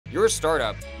You're a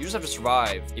startup. You just have to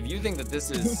survive. If you think that this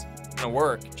is gonna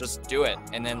work, just do it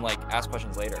and then like ask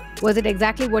questions later. Was it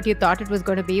exactly what you thought it was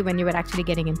going to be when you were actually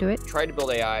getting into it? Tried to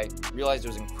build AI, realized it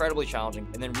was incredibly challenging,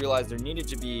 and then realized there needed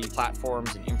to be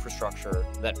platforms and infrastructure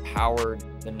that powered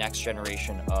the next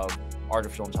generation of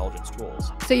artificial intelligence tools.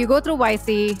 So you go through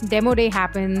YC, demo day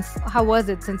happens. How was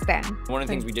it since then? One of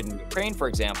the things we did in Ukraine, for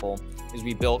example, is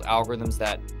we built algorithms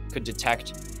that could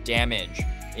detect damage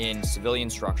in civilian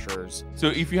structures. So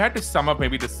if you had to sum up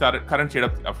maybe the current state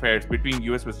of affairs between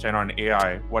US versus China on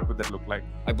AI, what would that look like?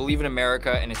 I believe in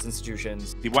America and its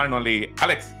institutions. The one and only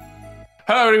Alex.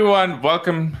 Hello, everyone.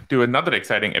 Welcome to another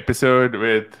exciting episode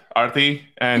with Aarthi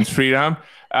and Sriram.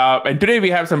 And today we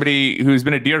have somebody who's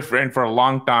been a dear friend for a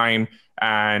long time.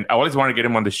 And I always wanted to get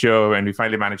him on the show, and we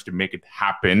finally managed to make it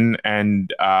happen.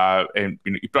 And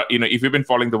if you've been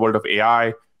following the world of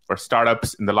AI for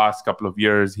startups in the last couple of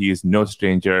years, he is no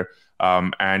stranger.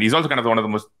 And he's also kind of one of the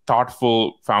most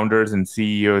thoughtful founders and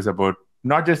CEOs about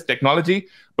not just technology,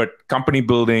 but company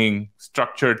building,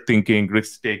 structured thinking,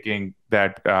 risk-taking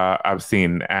that I've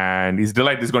seen. And he's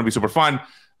delighted this is going to be super fun.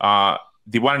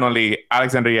 The one and only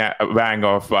Alexandr Wang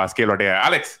of Scale AI.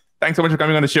 Alex, thanks so much for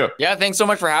coming on the show. Yeah, thanks so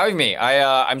much for having me.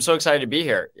 I'm so excited to be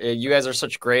here. You guys are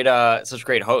such great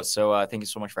hosts. So thank you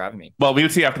so much for having me. Well, we'll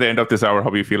see after the end of this hour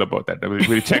how you feel about that.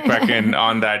 We'll check back in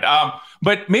on that.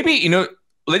 But maybe,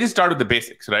 let's just start with the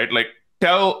basics, right? Like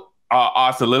tell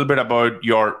us a little bit about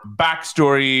your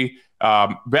backstory.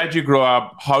 Where'd you grow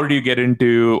up? How did you get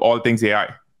into all things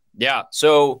AI? Yeah.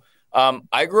 So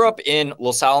I grew up in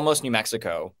Los Alamos, New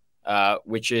Mexico,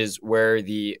 which is where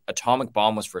the atomic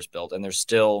bomb was first built. And there's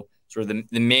still sort of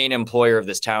the main employer of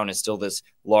this town is still this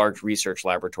large research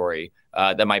laboratory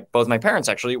that both my parents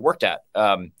actually worked at.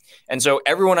 And so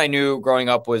everyone I knew growing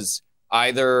up was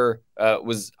either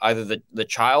the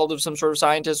child of some sort of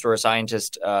scientist or a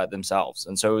scientist themselves.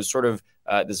 And so it was sort of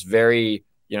this very,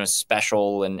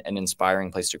 special and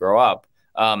inspiring place to grow up.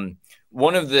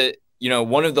 One of the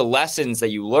lessons that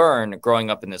you learn growing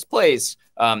up in this place,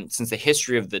 since the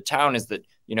history of the town is that,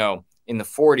 in the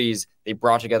 40s, they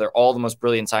brought together all the most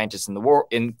brilliant scientists in the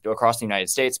world across the United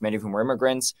States, many of whom were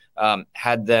immigrants,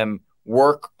 had them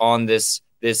work on this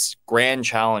grand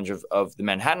challenge of the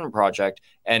Manhattan Project,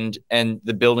 and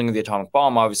the building of the atomic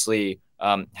bomb obviously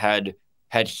had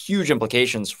huge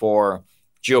implications for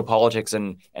geopolitics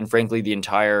and frankly the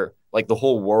entire, like the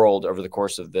whole world over the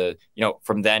course of the,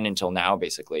 from then until now,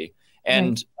 basically.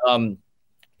 And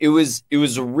it was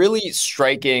a really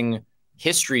striking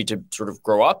history to sort of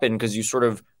grow up in, because you sort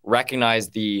of recognize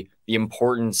the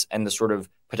importance and the sort of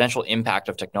potential impact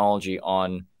of technology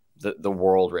on the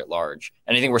world writ large.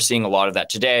 And I think we're seeing a lot of that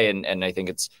today. And I think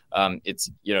it's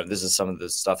this is some of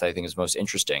the stuff that I think is most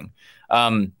interesting.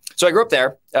 So I grew up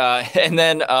there, and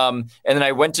then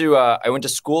I went to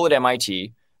school at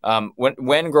MIT.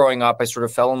 When growing up, I sort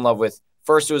of fell in love with,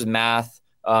 first it was math.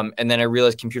 And then I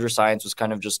realized computer science was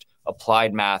kind of just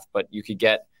applied math, but you could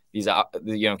get these,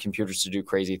 computers to do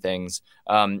crazy things.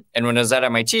 And when I was at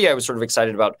MIT, I was sort of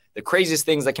excited about the craziest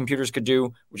things that computers could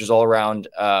do, which is all around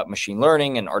machine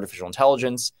learning and artificial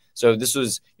intelligence. So this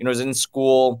was, I was in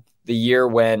school the year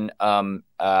when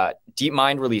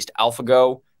DeepMind released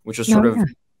AlphaGo, which was sort of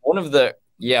one of the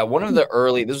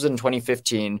early, this was in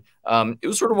 2015. It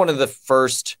was sort of one of the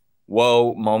first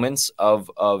whoa moments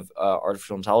of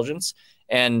artificial intelligence.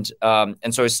 And so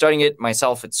I was studying it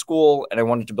myself at school, and I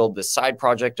wanted to build this side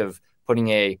project of putting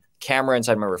a camera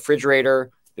inside my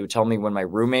refrigerator that would tell me when my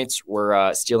roommates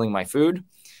were stealing my food.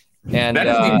 And that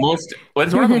is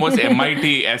it's one of the most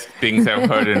MIT-esque things I've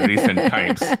heard in recent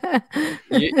times.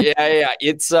 Yeah.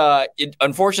 It's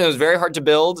unfortunately, it was very hard to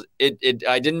build.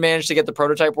 I didn't manage to get the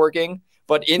prototype working.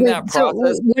 But in that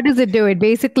process, what does it do? It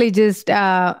basically just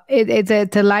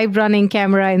it's a live running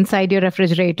camera inside your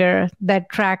refrigerator that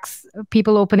tracks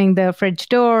people opening the fridge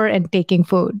door and taking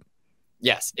food.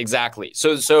 Yes, exactly.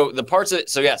 So the parts of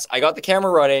so yes, I got the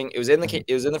camera running. It was in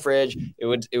the fridge.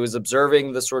 It was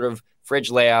observing the sort of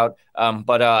fridge layout.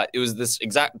 But it was this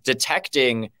exact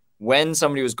detecting when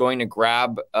somebody was going to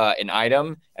grab an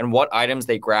item and what items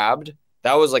they grabbed.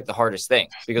 That was like the hardest thing,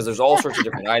 because there's all sorts of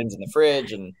different items in the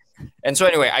fridge. And so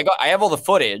anyway, I have all the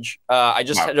footage. I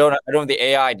just don't have the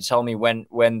AI to tell me when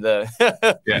the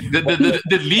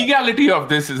the legality of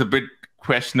this is a bit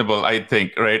questionable, I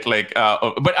think, right? Like,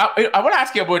 but I want to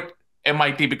ask you about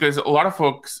MIT, because a lot of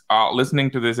folks listening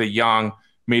to this are young,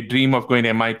 may dream of going to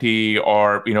MIT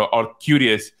or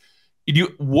curious.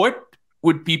 What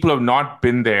would people who have not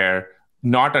been there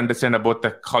not understand about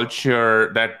the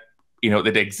culture that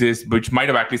that exists, which might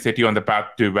have actually set you on the path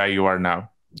to where you are now?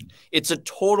 It's a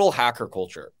total hacker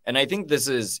culture, and I think this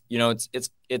is,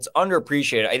 it's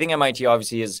underappreciated. I think MIT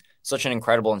obviously is such an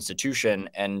incredible institution,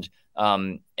 and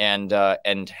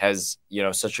has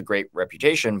such a great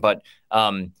reputation, but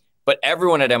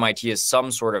everyone at MIT is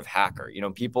some sort of hacker.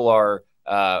 People are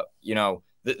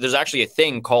there's actually a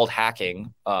thing called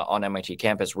hacking on MIT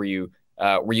campus where you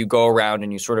go around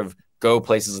and you sort of go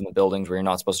places in the buildings where you're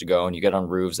not supposed to go, and you get on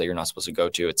roofs that you're not supposed to go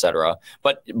to, et cetera.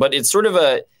 But it's sort of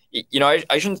a,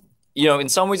 I shouldn't, in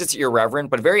some ways it's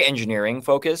irreverent, but very engineering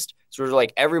focused. Sort of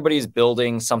like everybody's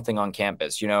building something on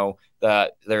campus.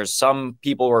 There's some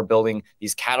people who are building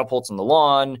these catapults on the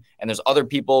lawn, and there's other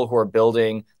people who are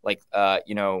building like,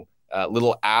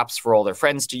 little apps for all their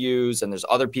friends to use. And there's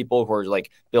other people who are like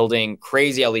building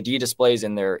crazy LED displays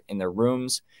in their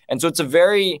rooms. And so it's a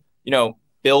very,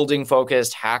 building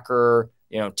focused hacker,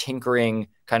 tinkering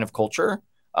kind of culture.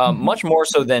 Much more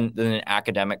so than an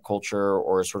academic culture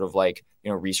or sort of like,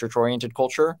 research oriented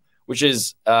culture,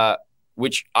 which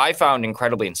I found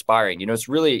incredibly inspiring. It's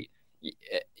really,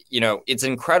 it's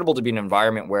incredible to be in an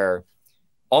environment where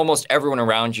almost everyone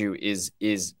around you is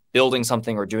building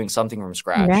something or doing something from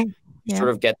scratch. Yeah. You sort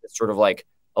of get this sort of like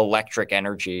electric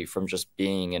energy from just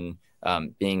being in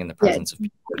the presence of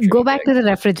people. Go back to the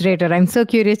refrigerator. I'm so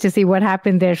curious to see what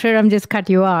happened there. Sriram just cut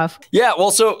you off. Yeah,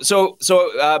 well, so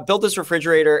built this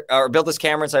refrigerator, or built this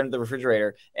camera inside of the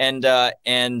refrigerator, and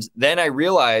then I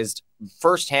realized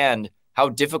firsthand how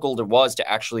difficult it was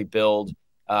to actually build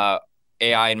AI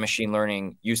and machine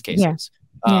learning use cases.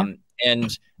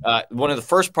 And one of the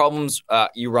first problems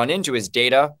you run into is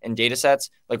data and data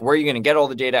sets. Like, where are you going to get all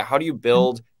the data? How do you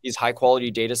build these high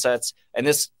quality data sets? And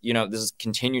this has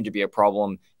continued to be a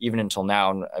problem even until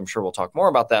now. And I'm sure we'll talk more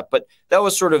about that. But that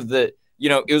was sort of it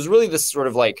was really this sort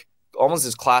of like almost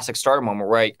this classic startup moment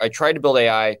where I tried to build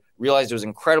AI, realized it was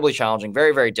incredibly challenging,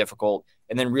 very, very difficult,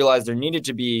 and then realized there needed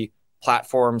to be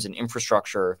platforms and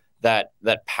infrastructure that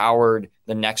powered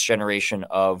the next generation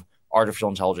of artificial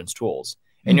intelligence tools.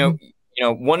 And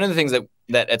one of the things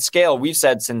that at Scale we've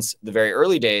said since the very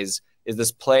early days is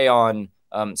this play on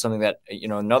something that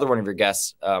another one of your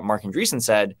guests, Mark Andreessen,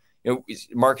 said.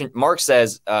 Mark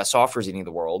says software is eating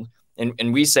the world,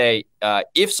 and we say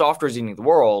if software is eating the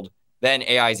world, then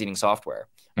AI is eating software.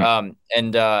 I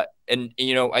think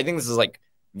this is like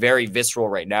very visceral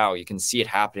right now. You can see it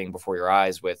happening before your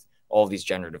eyes with all of these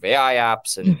generative AI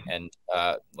apps and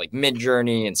like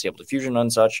Midjourney and Stable Diffusion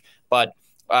and such. But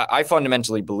I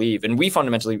fundamentally believe, and we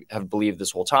fundamentally have believed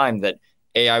this whole time, that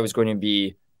AI was going to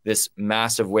be this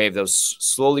massive wave that was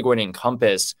slowly going to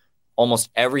encompass almost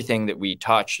everything that we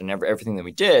touched and everything that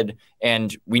we did.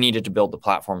 And we needed to build the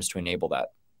platforms to enable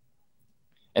that.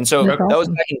 And so that was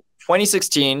back in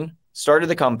 2016, started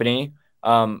the company.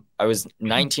 I was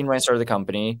 19 when I started the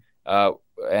company.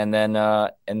 And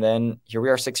then here we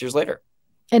are 6 years later.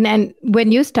 And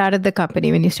when you started the company,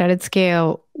 when you started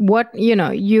Scale,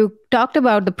 you talked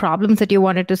about the problems that you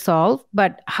wanted to solve,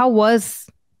 but how was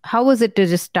it to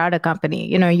just start a company?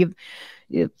 You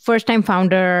first time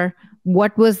founder,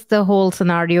 what was the whole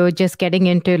scenario, just getting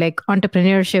into like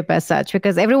entrepreneurship as such?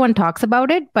 Because everyone talks about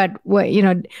it, but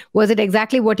was it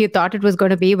exactly what you thought it was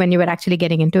going to be when you were actually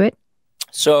getting into it?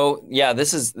 So yeah,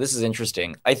 this is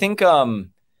interesting. I think, I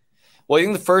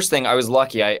think the first thing, I was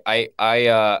lucky.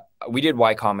 We did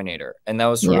Y Combinator, and that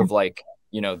was sort of like,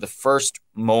 the first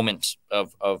moment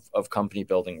of company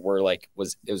building where it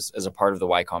was as a part of the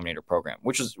Y Combinator program,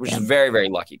 which is very, very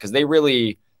lucky, because they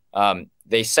really,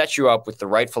 they set you up with the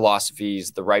right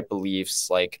philosophies, the right beliefs,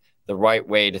 like the right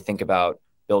way to think about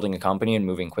building a company and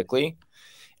moving quickly.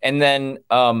 And then,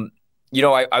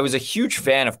 I was a huge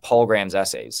fan of Paul Graham's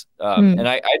essays, and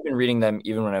I'd been reading them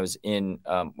even when I was in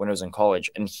college.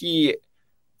 And he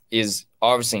is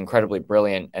obviously incredibly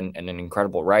brilliant and an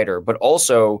incredible writer, but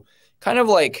also kind of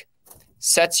like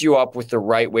sets you up with the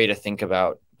right way to think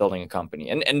about building a company.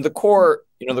 And the core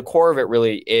of it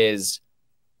really is,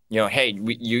 hey,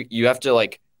 you have to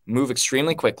like move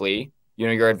extremely quickly.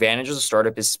 Your advantage as a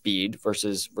startup is speed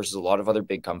versus a lot of other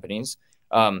big companies.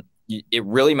 You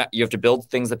have to build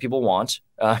things that people want,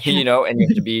 and you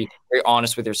have to be very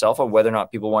honest with yourself on whether or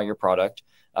not people want your product.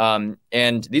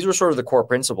 And these were sort of the core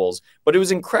principles, but it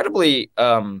was incredibly,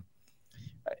 I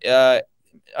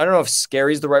don't know if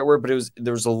scary is the right word, but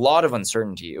there was a lot of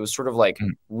uncertainty. It was sort of like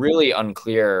really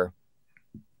unclear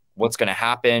what's going to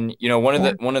happen. One of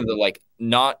the like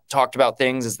not talked about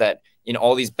things is that in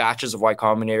all these batches of Y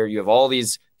Combinator, you have all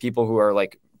these people who are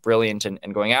like brilliant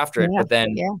and going after it, but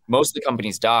then most of the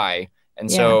companies die. And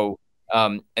so,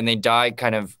 and they die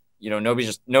kind of,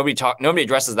 nobody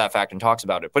addresses that fact and talks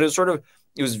about it, but it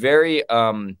was very,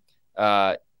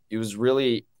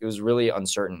 really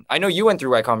uncertain. I know you went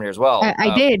through Y Combinator as well.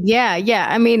 I did. Yeah. Yeah.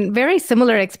 I mean, very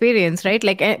similar experience, right?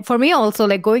 Like for me also,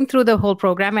 like going through the whole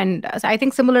program, and I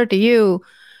think similar to you,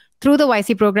 through the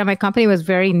YC program, my company was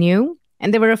very new.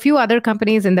 And there were a few other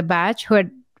companies in the batch who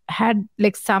had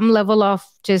like some level of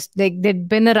just like they'd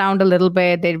been around a little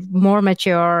bit, they're more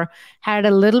mature, had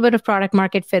a little bit of product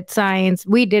market fit science.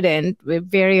 We didn't. We're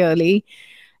very early.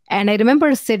 And I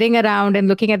remember sitting around and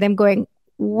looking at them going,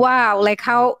 wow, like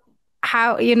why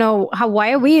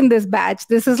are we in this batch?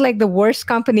 This is like the worst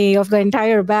company of the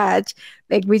entire batch.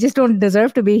 Like we just don't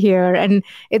deserve to be here. And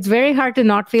it's very hard to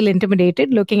not feel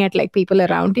intimidated looking at like people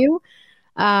around you.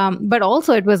 But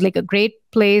also it was like a great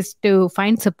place to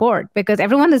find support because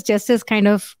everyone is just as kind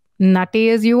of nutty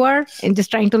as you are and just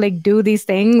trying to like do these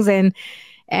things. And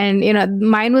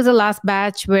mine was the last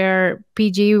batch where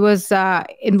PG was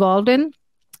involved in.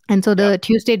 And so the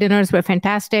Tuesday dinners were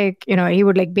fantastic. He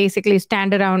would like basically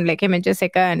stand around like him and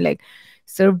Jessica and like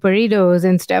serve burritos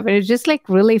and stuff. And it's just like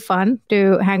really fun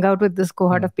to hang out with this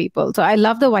cohort of people. So I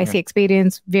love the YC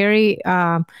experience. Very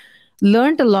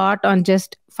learned a lot on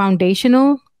just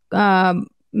foundational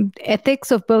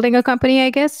ethics of building a company, I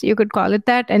guess you could call it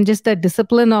that. And just the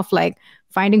discipline of like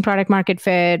finding product market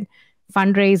fit,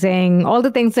 fundraising, all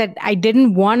the things that I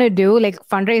didn't want to do. Like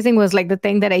fundraising was like the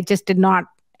thing that I just did not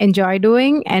enjoy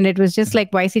doing, and it was just like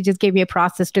YC just gave me a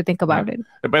process to think about it.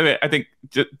 By the way, I think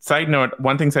side note,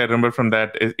 one thing I remember from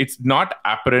that is it's not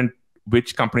apparent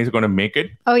which companies are going to make it.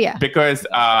 Oh yeah, because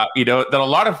there are a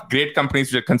lot of great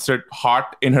companies which are considered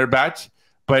hot in her batch,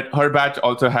 but her batch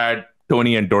also had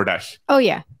Tony and DoorDash. Oh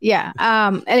yeah.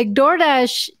 Like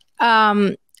DoorDash.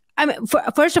 I mean,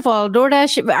 first of all,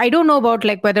 DoorDash. I don't know about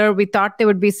like whether we thought they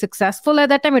would be successful at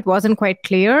that time. It wasn't quite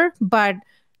clear, but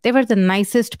they were the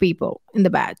nicest people in the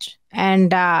batch.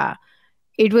 And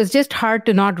it was just hard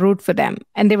to not root for them.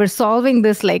 And they were solving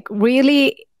this like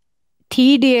really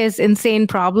tedious, insane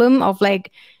problem of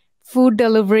like food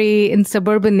delivery in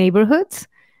suburban neighborhoods,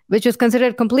 which was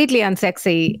considered completely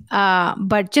unsexy,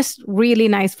 but just really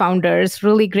nice founders,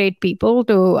 really great people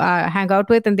to hang out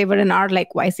with. And they were in our like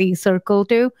YC circle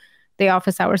too. The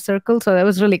office hour circle. So that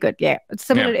was really good. Yeah. It's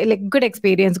similar, like good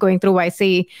experience going through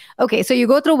YC. Okay. So you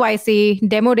go through YC,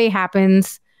 demo day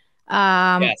happens.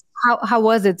 Yes. How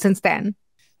was it since then?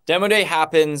 Demo day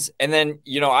happens. And then,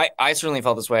 I certainly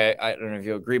felt this way. I don't know if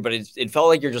you agree, but it felt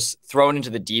like you're just thrown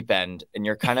into the deep end and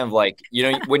you're kind of like,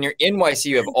 when you're in YC,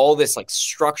 you have all this like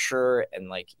structure and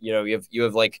like, you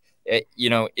have like, you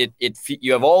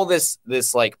have all this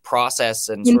like process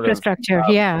and sort infrastructure.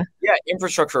 Of,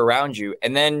 infrastructure around you.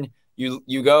 And then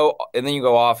you go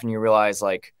off and you realize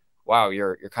like, wow,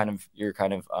 you're kind of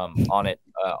on it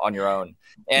on your own.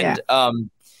 And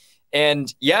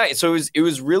so it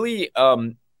was really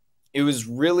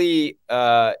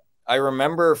I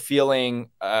remember feeling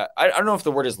I don't know if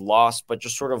the word is lost, but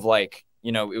just sort of like,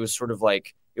 it was sort of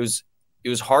like it was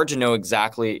hard to know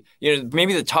exactly,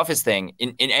 maybe the toughest thing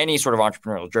in any sort of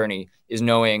entrepreneurial journey is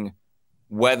knowing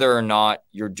whether or not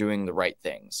you're doing the right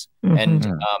things.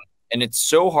 And it's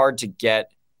so hard to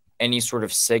get any sort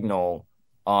of signal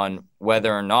on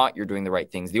whether or not you're doing the right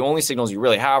things. The only signals you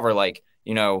really have are like,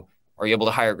 are you able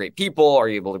to hire great people? Are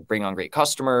you able to bring on great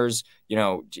customers?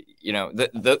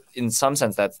 In some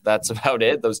sense, that's about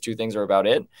it. Those two things are about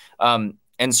it.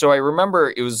 And so I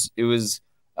remember it was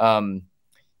kind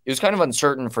of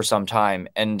uncertain for some time,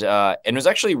 and it was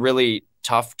actually really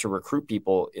tough to recruit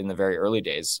people in the very early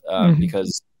days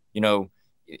because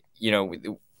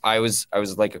I was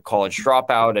like a college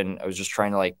dropout, and I was just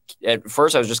trying to like, at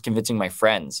first I was just convincing my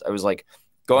friends. I was like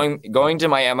going to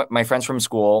my friends from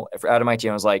school out of my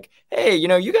team. I was like, hey,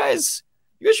 you guys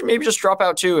should maybe just drop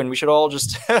out too, and we should all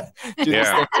just do this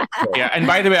thing. Yeah. And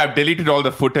by the way, I've deleted all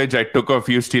the footage I took of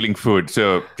you stealing food.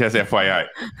 So just FYI.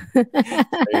 There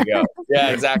you go. Yeah,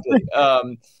 exactly.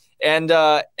 And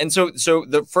so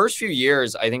the first few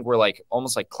years, I think were like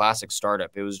almost like classic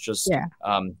startup. It was just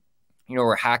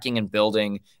we're hacking and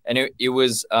building, and it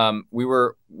was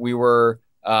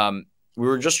we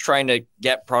were just trying to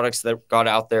get products that got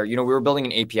out there. We were building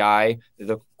an API.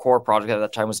 The core product at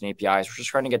that time was an API. So we're just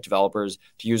trying to get developers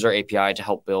to use our API to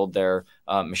help build their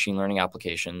machine learning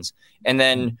applications. And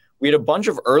then we had a bunch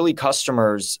of early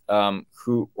customers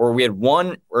we had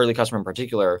one early customer in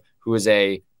particular who was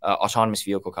a autonomous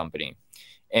vehicle company.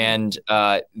 And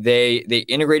they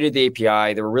integrated the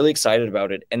API. They were really excited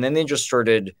about it. And then they just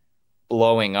started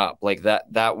blowing up. Like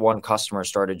that one customer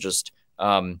started just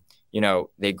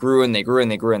they grew and they grew and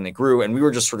they grew and they grew, and we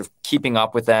were just sort of keeping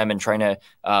up with them and trying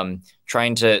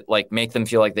to like make them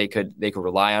feel like they could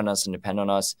rely on us and depend on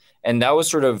us. And that was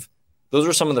those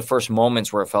were some of the first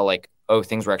moments where it felt like, oh,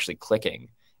 things were actually clicking.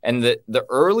 And the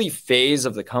early phase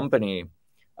of the company,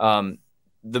 one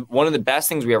of the best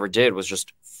things we ever did was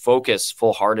just focus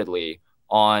full-heartedly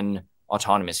on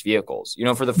autonomous vehicles.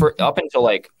 For the up until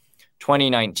like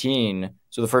 2019,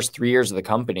 so the first 3 years of the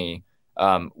company,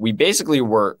 we basically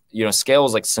were, Scale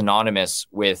was like synonymous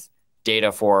with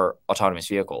data for autonomous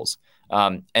vehicles.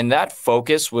 And that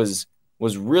focus was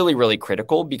really, really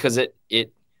critical because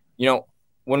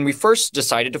when we first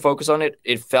decided to focus on it,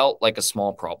 it felt like a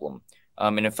small problem.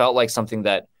 And it felt like something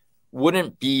that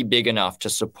wouldn't be big enough to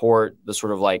support the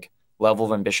sort of like level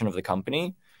of ambition of the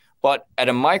company. But at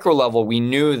a micro level, we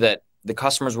knew that the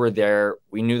customers were there.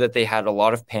 We knew that they had a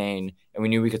lot of pain, and we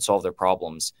knew we could solve their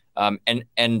problems.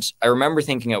 And I remember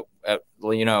thinking at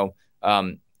one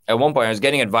point I was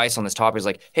getting advice on this topic. It's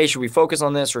like, hey, should we focus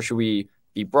on this or should we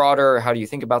be broader? How do you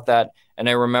think about that? And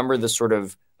I remember the sort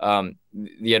of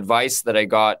the advice that I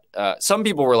got. Some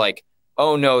people were like,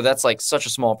 oh no, that's like such a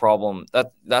small problem.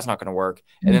 That's not going to work.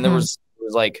 And then there was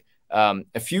like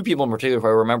a few people in particular who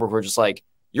I remember who were just like,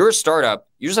 you're a startup.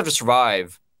 You just have to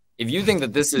survive. If you think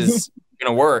that this is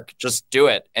going to work, just do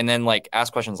it. And then like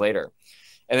ask questions later.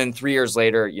 And then 3 years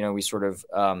later, we sort of,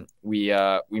 we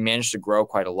managed to grow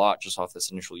quite a lot just off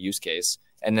this initial use case.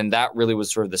 And then that really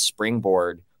was sort of the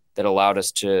springboard that allowed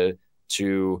us to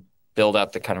build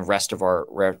out the kind of rest of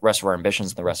our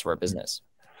ambitions and the rest of our business.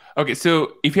 Okay.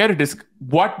 So if you had to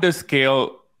what does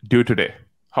Scale do today?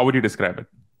 How would you describe it?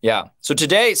 Yeah. So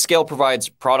today, Scale provides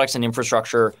products and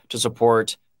infrastructure to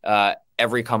support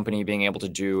every company being able to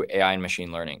do AI and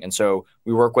machine learning. And so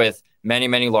we work with many,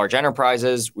 many large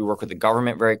enterprises. We work with the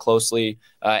government very closely.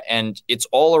 And it's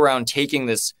all around taking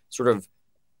this sort of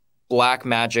black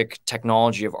magic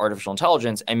technology of artificial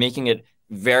intelligence and making it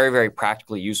very, very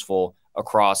practically useful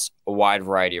across a wide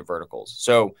variety of verticals.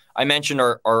 So I mentioned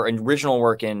our original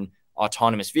work in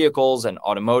autonomous vehicles and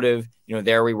automotive.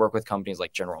 There we work with companies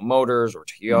like General Motors or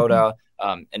Toyota,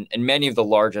 and many of the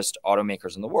largest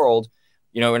automakers in the world.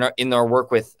 In our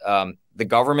work with the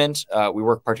government, we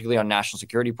work particularly on national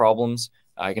security problems.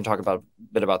 I can talk a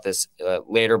bit about this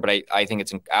later, but I think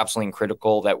it's absolutely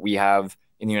critical that we have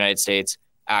in the United States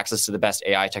access to the best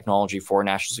AI technology for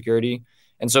national security.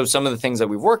 And so some of the things that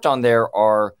we've worked on there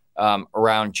are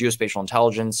around geospatial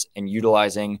intelligence and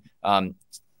utilizing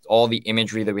all the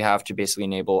imagery that we have to basically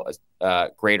enable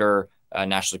greater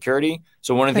national security.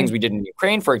 So one of the things we did in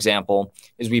Ukraine, for example,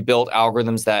 is we built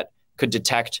algorithms that could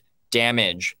detect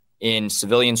damage in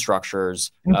civilian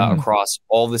structures across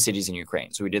all the cities in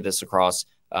Ukraine. So we did this across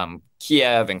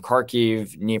Kiev and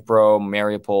Kharkiv, Dnipro,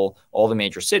 Mariupol, all the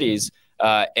major cities.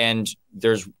 And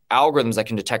there's algorithms that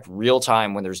can detect real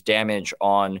time when there's damage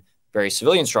on various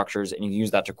civilian structures, and you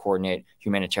use that to coordinate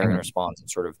humanitarian response and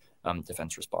sort of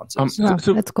defense responses.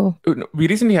 So that's cool. We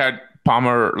recently had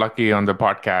Palmer Luckey on the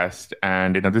podcast,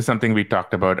 and this is something we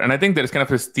talked about. And I think there's kind of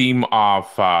this theme of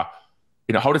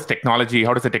how does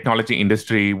the technology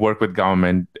industry work with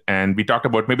government? And we talked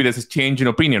about maybe there's this change in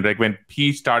opinion. Like when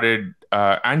he started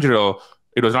Angelo,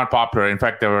 it was not popular. In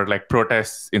fact, there were like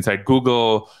protests inside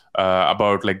Google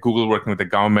about like Google working with the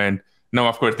government. Now,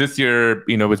 of course, this year,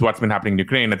 with what's been happening in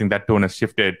Ukraine, I think that tone has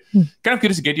shifted. Kind of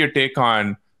curious to get your take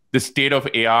on the state of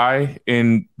AI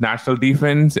in national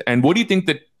defense, and what do you think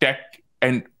the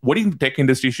tech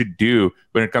industry should do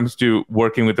when it comes to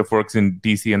working with the folks in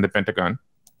DC and the Pentagon?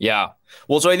 Yeah.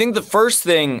 Well, so I think the first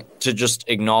thing to just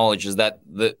acknowledge is that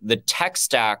the tech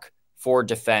stack for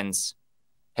defense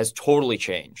has totally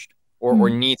changed or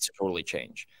needs to totally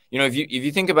change. If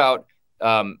you think about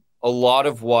a lot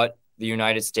of what the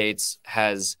United States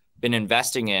has been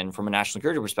investing in from a national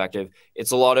security perspective,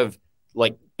 it's a lot of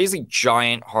like basically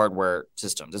giant hardware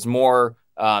systems. It's more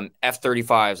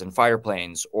F-35s and fighter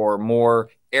planes, or more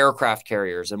aircraft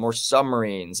carriers and more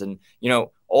submarines, and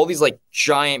all these like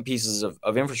giant pieces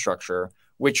of infrastructure,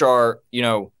 which are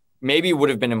maybe would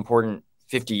have been important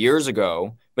 50 years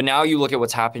ago, but now you look at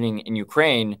what's happening in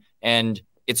Ukraine, and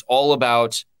it's all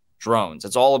about drones.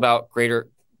 It's all about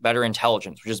better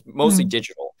intelligence, which is mostly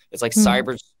digital. It's like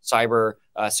cyber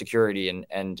security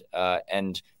and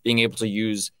being able to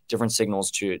use different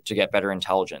signals to get better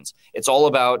intelligence. It's all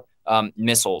about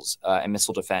missiles and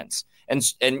missile defense. And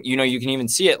you can even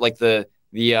see it like the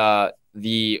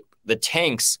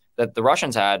tanks that the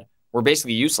Russians had were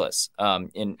basically useless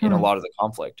in a lot of the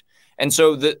conflict. And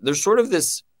so there's sort of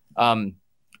this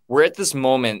we're at this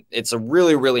moment. It's a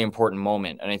really, really important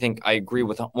moment. And I think I agree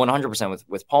with 100%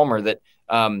 with Palmer that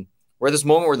we're at this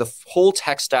moment where the whole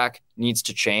tech stack needs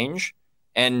to change.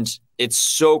 And it's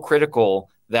so critical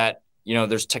that,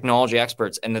 there's technology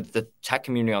experts and that the tech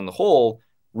community on the whole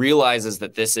realizes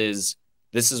that this is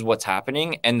what's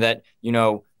happening, and that,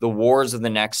 the wars of the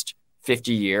next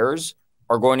 50 years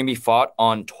are going to be fought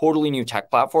on totally new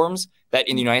tech platforms that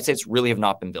in the United States really have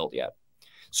not been built yet.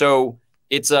 So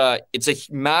it's a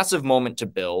massive moment to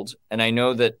build, and I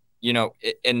know that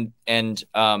and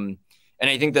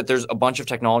I think that there's a bunch of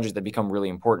technologies that become really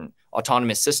important.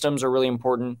 Autonomous systems are really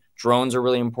important. Drones are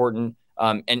really important,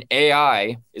 and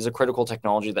AI is a critical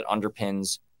technology that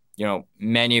underpins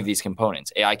many of these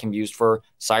components. AI can be used for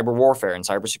cyber warfare and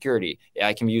cybersecurity.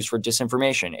 AI can be used for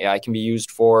disinformation. AI can be used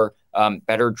for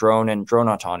better drone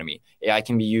autonomy. AI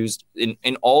can be used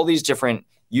in all these different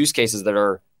use cases that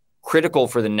are critical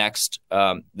for the next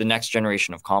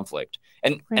generation of conflict.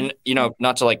 And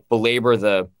not to like belabor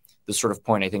the sort of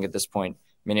point. I think at this point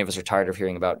many of us are tired of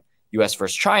hearing about U.S.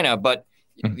 versus China. But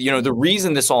the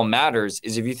reason this all matters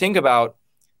is if you think about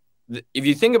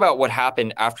what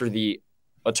happened after the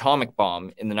atomic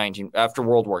bomb after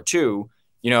World War II,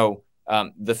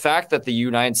 the fact that the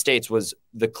United States was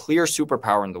the clear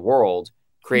superpower in the world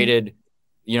created,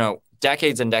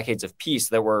 decades and decades of peace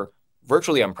that were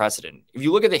virtually unprecedented. If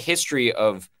you look at the history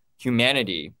of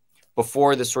humanity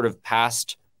before this sort of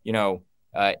past,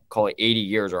 call it 80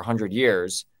 years or 100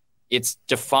 years, it's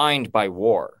defined by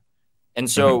war. And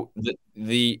so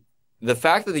the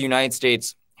fact that the United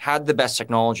States had the best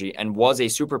technology and was a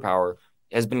superpower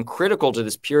has been critical to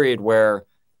this period where,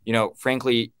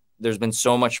 frankly, there's been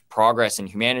so much progress in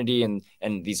humanity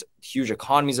and these huge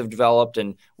economies have developed,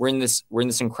 and we're in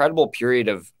this incredible period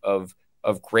of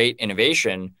great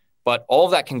innovation. But all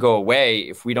of that can go away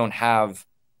if we don't have,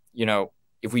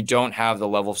 the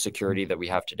level of security that we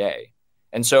have today.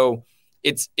 And so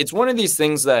it's one of these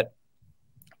things that,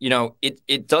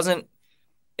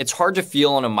 it's hard to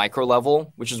feel on a micro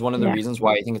level, which is one of the reasons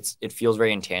why I think it feels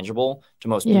very intangible to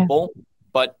most people.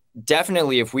 But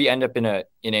definitely, if we end up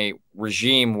in a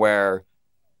regime where,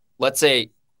 let's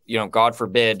say, God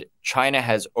forbid, China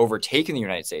has overtaken the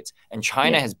United States and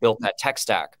China has built that tech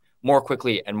stack more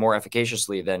quickly and more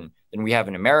efficaciously than we have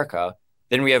in America,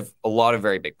 then we have a lot of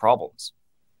very big problems.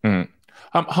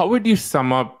 How would you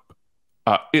sum up?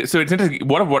 So it's interesting.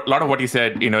 A lot of what you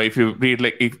said, if you read,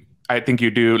 if I think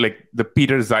you do, like the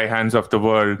Peter Zeihan's of the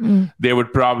world, they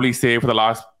would probably say for the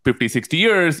last 50, 60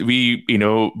 years, we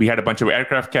had a bunch of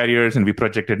aircraft carriers and we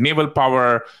projected naval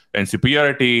power and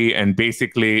superiority and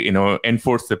basically,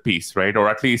 enforced the peace, right? Or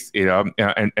at least,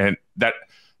 and that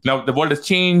now the world has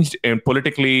changed and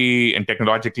politically and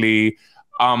technologically.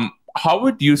 How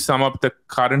would you sum up the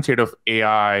current state of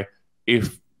AI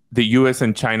if the US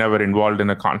and China were involved in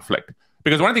a conflict?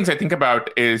 Because one of the things I think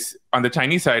about is on the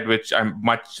Chinese side, which I'm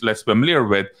much less familiar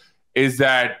with, is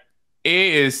that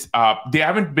they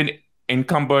haven't been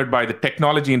encumbered by the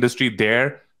technology industry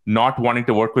there, not wanting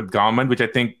to work with government, which I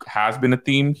think has been a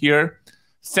theme here.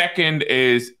 Second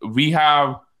is we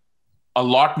have a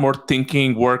lot more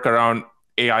thinking work around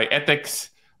AI ethics,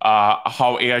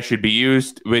 how AI should be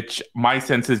used, which my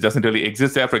sense is doesn't really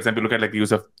exist there. For example, look at like the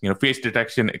use of face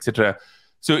detection, etc.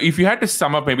 So if you had to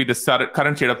sum up maybe the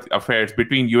current state of affairs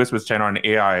between US versus China and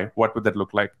AI, what would that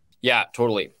look like? Yeah,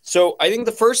 totally. So I think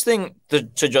the first thing to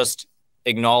just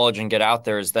acknowledge and get out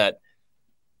there is that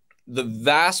the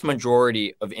vast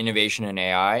majority of innovation in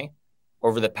AI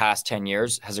over the past 10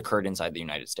 years has occurred inside the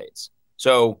United States.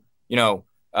 So,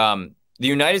 the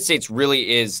United States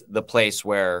really is the place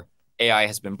where AI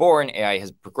has been born, AI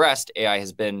has progressed, AI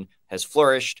has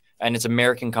flourished, and it's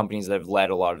American companies that have led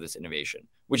a lot of this innovation,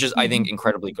 which is, I think,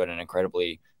 incredibly good and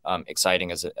incredibly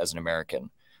exciting as an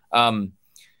American.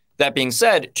 That being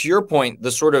said, to your point,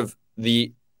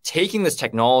 the taking this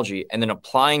technology and then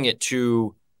applying it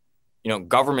to,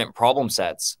 government problem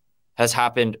sets has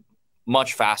happened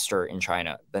much faster in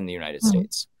China than the United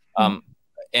States.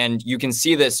 And you can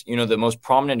see this, the most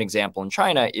prominent example in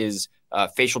China is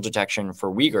facial detection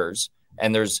for Uyghurs.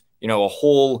 And there's, a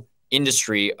whole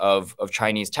industry of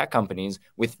Chinese tech companies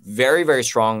with very, very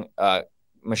strong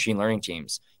machine learning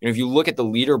teams. If you look at the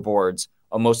leaderboards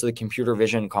of most of the computer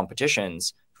vision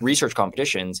competitions, research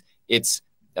competitions, it's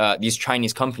these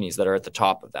Chinese companies that are at the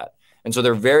top of that. And so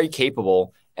they're very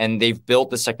capable, and they've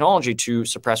built this technology to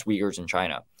suppress Uyghurs in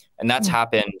China. And that's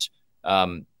happened,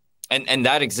 and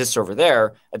that exists over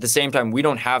there. At the same time, we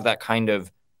don't have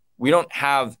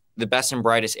the best and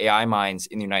brightest AI minds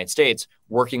in the United States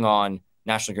working on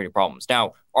national security problems.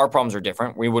 Now, our problems are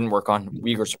different. We wouldn't work on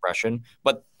Uyghur suppression,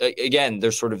 but again,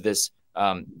 there's sort of this,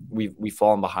 we've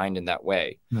fallen behind in that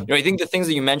way. I think the things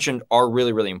that you mentioned are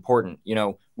really, really important.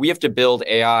 We have to build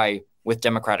AI with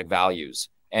democratic values,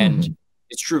 and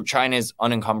it's true, China is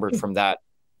unencumbered from that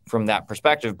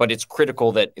perspective, but it's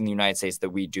critical that in the United States that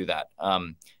we do that.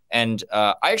 And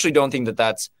I actually don't think that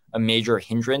that's a major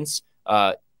hindrance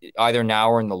either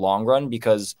now or in the long run,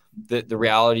 because the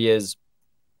reality is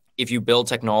if you build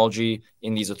technology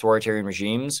in these authoritarian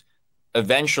regimes,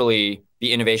 eventually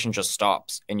the innovation just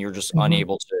stops and you're just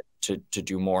unable to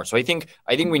do more. So I think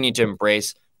we need to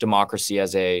embrace democracy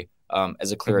as a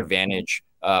clear advantage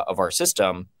of our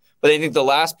system. But I think the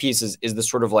last piece is the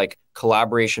sort of like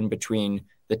collaboration between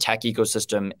the tech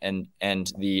ecosystem and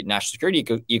the national security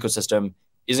ecosystem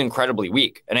is incredibly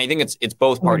weak. And I think it's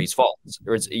both parties' faults.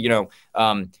 Or it's,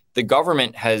 the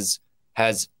government has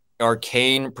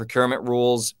arcane procurement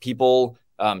rules. People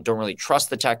don't really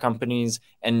trust the tech companies,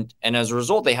 and as a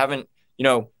result, they haven't.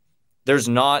 They're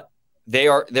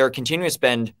continuing to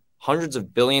spend hundreds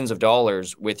of billions of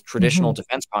dollars with traditional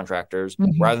defense contractors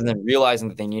rather than realizing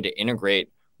that they need to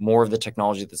integrate more of the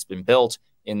technology that's been built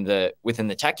within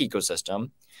the tech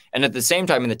ecosystem. And at the same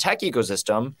time, in the tech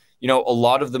ecosystem, a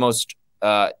lot of the most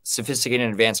sophisticated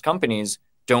and advanced companies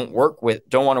don't want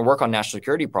to work on national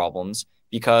security problems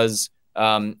because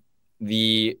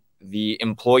the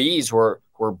employees who are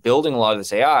building a lot of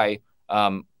this AI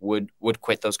would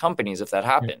quit those companies if that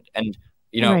happened. And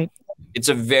it's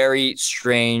a very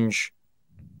strange,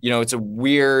 it's a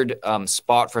weird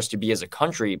spot for us to be as a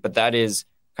country, but that is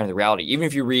kind of the reality. Even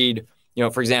if you read,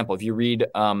 for example, if you read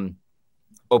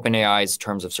OpenAI's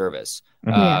terms of service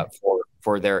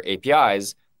for their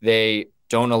APIs, they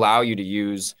don't allow you to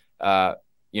use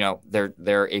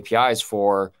their APIs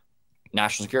for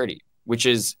national security, which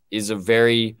is a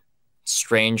very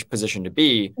strange position to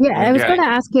be. Yeah, I was going to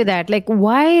ask you that. Like,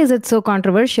 why is it so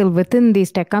controversial within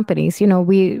these tech companies?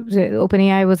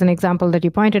 OpenAI was an example that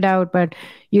you pointed out, but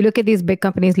you look at these big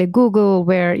companies like Google,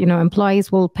 where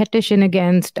employees will petition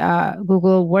against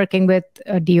Google working with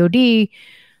DoD.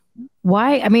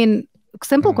 Why? I mean,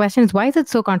 simple question is, why is it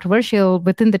so controversial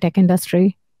within the tech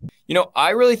industry? I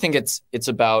really think it's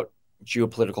about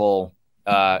geopolitical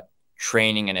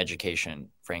training and education,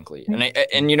 frankly. And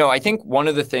I think one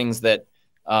of the things that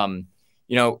I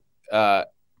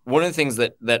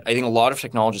think a lot of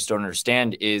technologists don't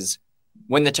understand is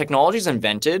when the technology is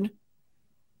invented,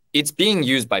 it's being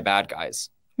used by bad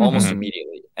guys almost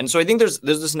immediately. And so I think there's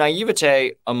this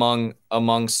naivete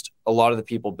amongst a lot of the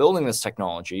people building this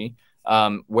technology,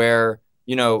 where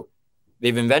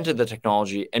they've invented the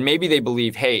technology and maybe they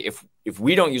believe, hey, if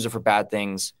we don't use it for bad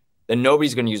things, then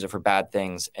nobody's going to use it for bad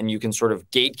things. And you can sort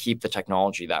of gatekeep the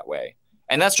technology that way.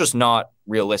 And that's just not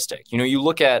realistic. You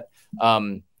look at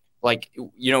the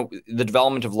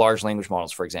development of large language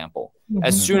models, for example.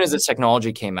 As soon as this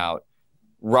technology came out,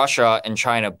 Russia and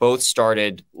China both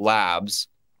started labs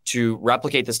to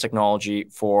replicate this technology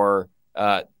for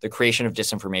the creation of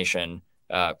disinformation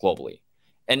globally.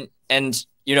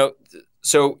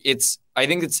 So I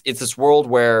think it's this world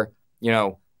where,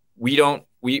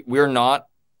 we're not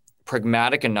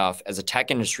pragmatic enough as a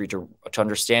tech industry to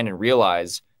understand and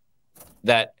realize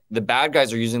that the bad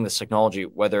guys are using this technology,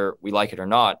 whether we like it or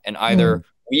not. And either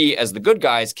we as the good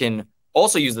guys can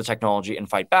also use the technology and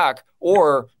fight back,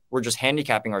 or we're just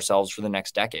handicapping ourselves for the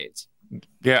next decades.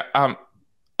 Yeah.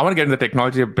 I want to get into the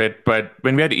technology a bit, but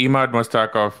when we had Emad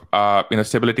Mostak of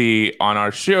Stability on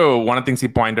our show, one of the things he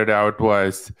pointed out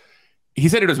was, he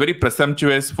said it was very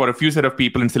presumptuous for a few set of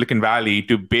people in Silicon Valley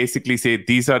to basically say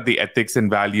these are the ethics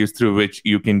and values through which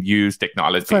you can use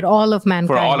technology. For all of mankind.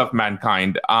 For all of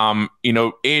mankind. To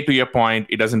your point,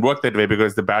 it doesn't work that way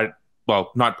because I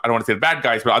don't want to say the bad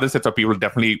guys, but other sets of people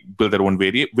definitely build their own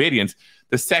variants.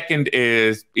 The second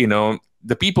is,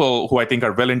 the people who I think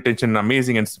are well-intentioned and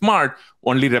amazing and smart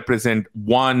only represent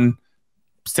one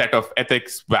set of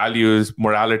ethics, values,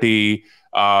 morality,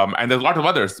 and there's a lot of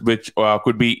others which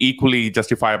could be equally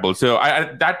justifiable. So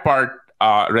that part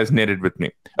resonated with me.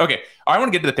 Okay, I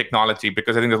want to get to the technology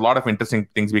because I think there's a lot of interesting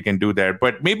things we can do there.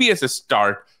 But maybe as a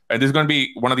start, and this is going to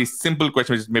be one of these simple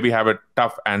questions which maybe have a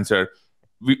tough answer.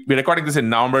 We're recording this in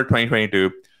November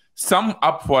 2022. Sum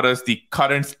up for us the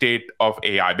current state of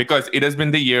AI, because it has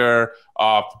been the year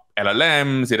of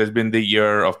LLMs, it has been the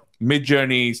year of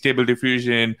Midjourney, Stable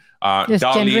Diffusion, just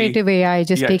DALL-E, generative AI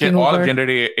taking all over. Of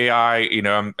generative AI.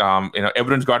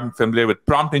 Everyone's gotten familiar with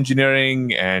prompt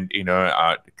engineering and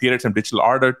created some digital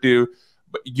art or two.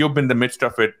 But you've been in the midst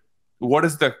of it. What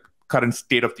is the current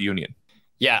state of the union?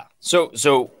 Yeah.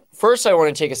 So first, I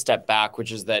want to take a step back,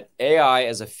 which is that AI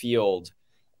as a field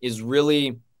is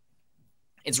really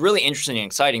interesting and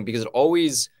exciting because it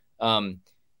always,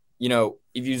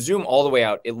 if you zoom all the way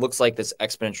out, it looks like this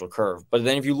exponential curve. But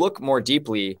then if you look more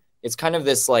deeply, it's kind of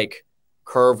this like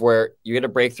curve where you get a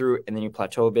breakthrough and then you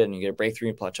plateau a bit and you get a breakthrough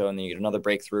and you plateau and then you get another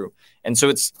breakthrough. And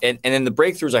so and then the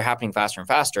breakthroughs are happening faster and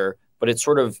faster, but it's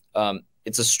sort of,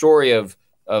 it's a story of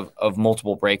of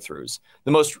multiple breakthroughs.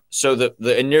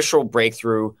 The initial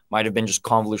breakthrough might have been just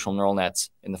convolutional neural nets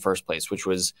in the first place, which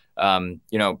was I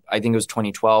think it was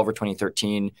 2012 or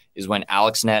 2013 is when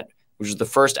AlexNet, which was the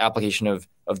first application of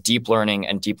deep learning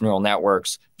and deep neural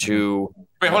networks to.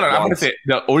 Wait, hold on. I'm going to say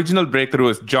the original breakthrough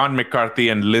was John McCarthy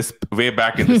and Lisp way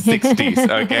back in the 60s.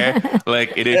 Okay,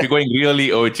 like if you're going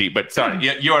really OG, but sorry,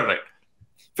 you're right.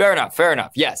 Fair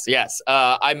enough. Yes.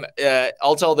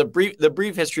 I'll tell the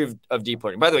brief history of deep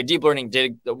learning. By the way, deep learning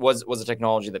was a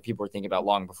technology that people were thinking about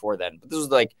long before then. But this was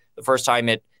like the first time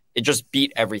it just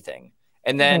beat everything.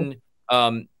 And then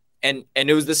and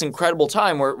it was this incredible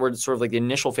time where sort of like the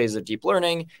initial phase of deep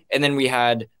learning, and then we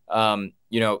had the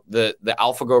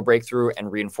AlphaGo breakthrough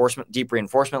and deep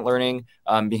reinforcement learning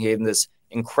became this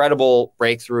incredible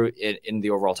breakthrough in the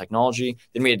overall technology.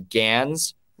 Then we had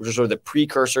GANs, which is sort of the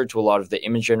precursor to a lot of the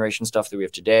image generation stuff that we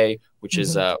have today, which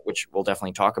is which we'll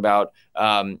definitely talk about.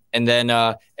 And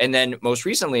then most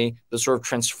recently, the sort of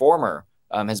transformer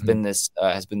has been this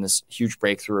huge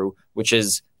breakthrough, which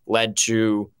has led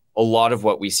to a lot of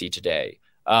what we see today.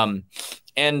 And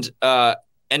I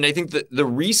think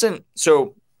that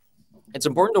so it's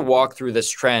important to walk through this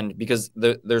trend because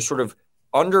there's sort of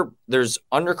there's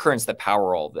undercurrents that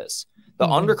power all of this. The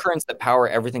undercurrents that power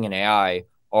everything in AI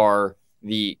are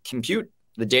the compute,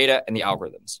 the data, and the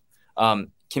algorithms.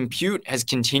 Compute has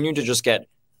continued to just get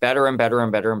better and better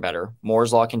and better and better.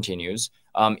 Moore's law continues.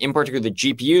 In particular, the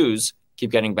GPUs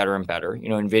keep getting better and better.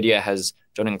 NVIDIA has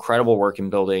done incredible work in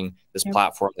building this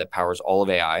platform that powers all of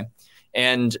AI,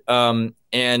 and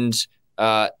that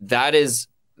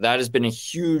has been a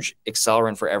huge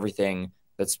accelerant for everything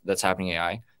that's happening in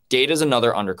AI. Data is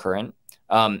another undercurrent.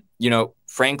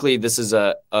 Frankly, this is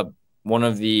one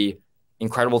of the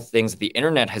incredible things that the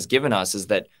internet has given us is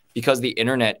that because the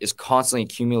internet is constantly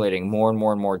accumulating more and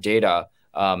more and more data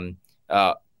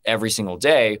every single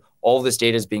day, all of this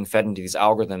data is being fed into these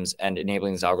algorithms and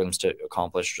enabling these algorithms to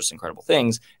accomplish just incredible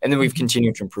things. And then we've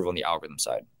continued to improve on the algorithm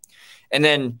side. And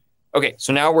then, okay,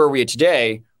 so now where are we at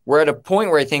today? We're at a point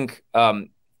where I think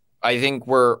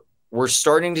we're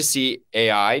starting to see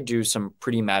AI do some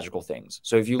pretty magical things.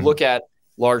 So if you look at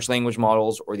large language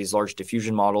models or these large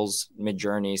diffusion models,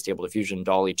 Midjourney, Stable Diffusion,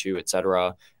 DALL-E 2, et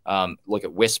cetera, look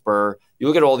at Whisper, you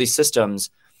look at all these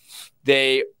systems,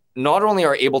 they not only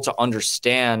are able to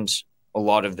understand a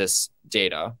lot of this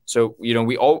data. So, we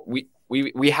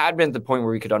had been at the point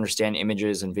where we could understand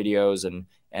images and videos and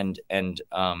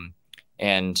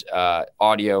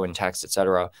audio and text, et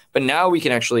cetera. But now we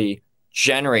can actually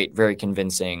generate very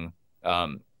convincing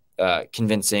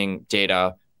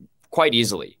data quite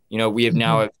easily. We have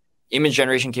now have image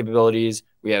generation capabilities.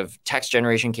 We have text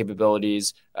generation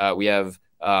capabilities. We now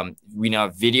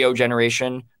have video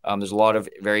generation. There's a lot of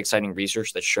very exciting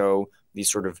research that show these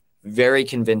sort of very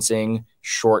convincing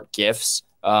short GIFs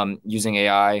using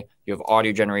AI. You have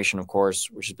audio generation, of course,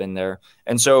 which has been there.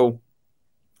 And so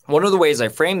one of the ways I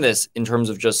frame this in terms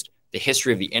of just the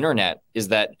history of the internet is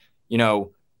that,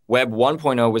 Web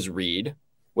 1.0 was read.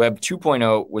 Web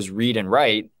 2.0 was read and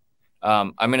write.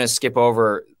 I'm going to skip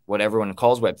over what everyone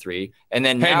calls Web 3. And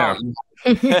then now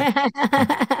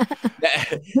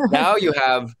you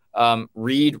have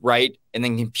read, write, and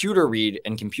then computer read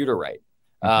and computer write.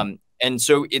 And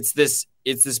so it's this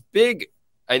big,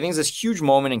 I think it's this huge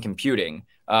moment in computing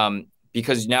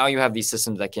because now you have these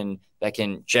systems that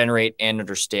can generate and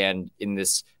understand in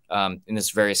this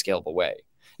very scalable way.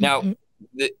 Now,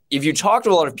 if you talk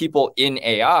to a lot of people in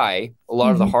AI, a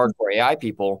lot of the hardcore AI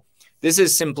people, this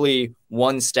is simply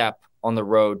one step on the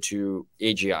road to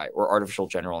AGI or artificial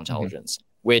general intelligence,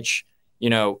 which,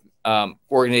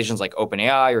 organizations like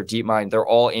OpenAI or DeepMind, they're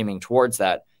all aiming towards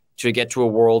that to get to a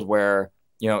world where,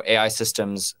 AI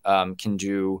systems can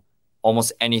do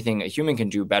almost anything a human can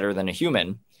do better than a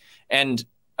human. And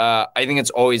I think it's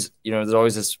always, there's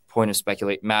always this point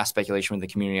of mass speculation with the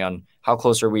community on how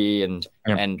close are we and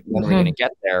when are we going to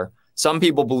get there. Some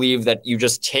people believe that you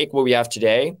just take what we have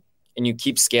today and you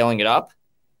keep scaling it up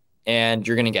and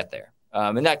you're going to get there.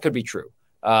 And that could be true.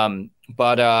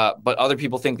 But other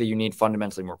people think that you need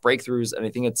fundamentally more breakthroughs. And I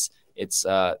think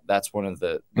that's one of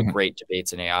the great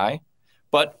debates in AI.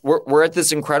 But we're at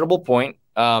this incredible point.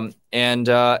 And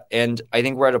I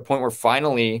think we're at a point where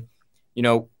finally,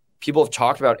 people have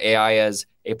talked about AI as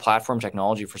a platform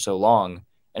technology for so long.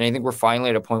 And I think we're finally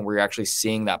at a point where you're actually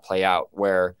seeing that play out,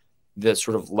 where the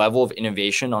sort of level of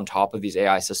innovation on top of these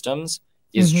AI systems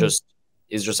is just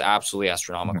absolutely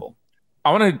astronomical.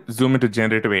 I want to zoom into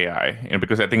generative AI,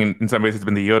 because I think in some ways it's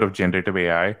been the year of generative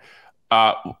AI.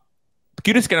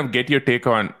 Curious kind of get your take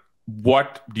on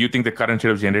what do you think the current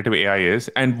state of generative AI is?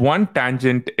 And one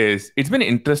tangent is, it's been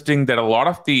interesting that a lot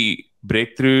of the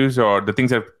breakthroughs or the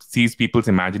things that seize people's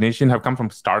imagination have come from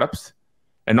startups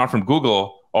and not from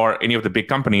Google or any of the big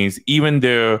companies, even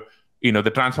though,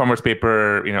 the Transformers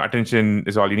paper, attention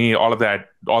is all you need, all of that,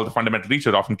 all the fundamental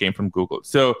research often came from Google.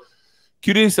 So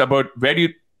curious about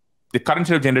the current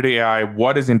state of generative AI,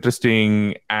 what is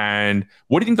interesting, and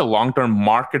what do you think the long-term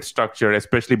market structure,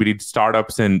 especially between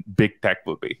startups and big tech,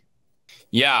 will be?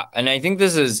 Yeah, and I think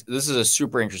this is a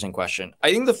super interesting question.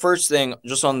 I think the first thing,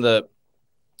 just on the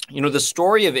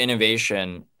story of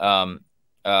innovation,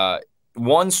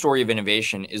 one story of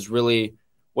innovation is really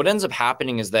what ends up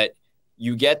happening is that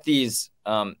you get these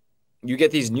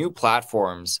new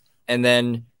platforms, and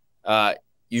then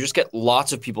you just get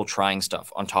lots of people trying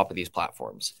stuff on top of these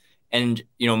platforms. And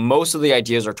most of the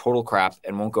ideas are total crap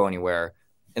and won't go anywhere.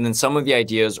 And then some of the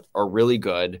ideas are really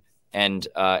good and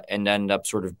end up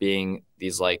sort of being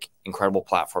these like incredible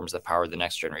platforms that power the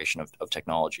next generation of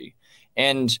technology.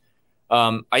 And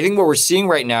I think what we're seeing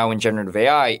right now in generative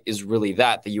AI is really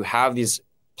that you have these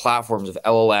platforms of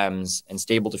LLMs and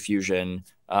stable diffusion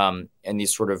and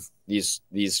these sort of these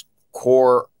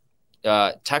core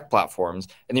tech platforms,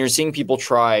 and you're seeing people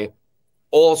try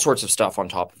all sorts of stuff on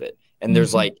top of it. And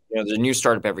there's like, there's a new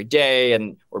startup every day,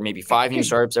 or maybe 5 new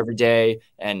startups every day,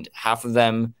 and half of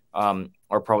them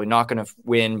are probably not going to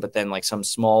win, but then like some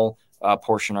small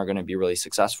portion are going to be really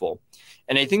successful.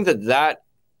 And I think that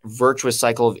virtuous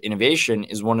cycle of innovation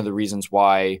is one of the reasons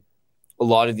why a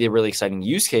lot of the really exciting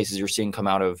use cases you're seeing come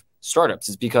out of startups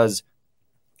is because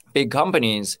big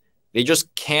companies, they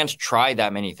just can't try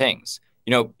that many things.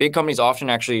 Big companies often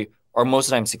actually are most of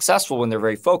the time successful when they're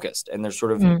very focused, and they're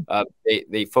sort of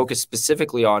they focus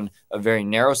specifically on a very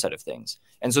narrow set of things.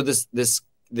 And so this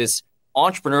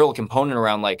entrepreneurial component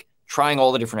around like trying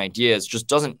all the different ideas just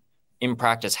doesn't in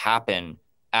practice happen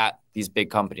at these big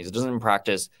companies. It doesn't in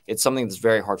practice. It's something that's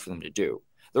very hard for them to do.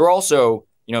 There are also,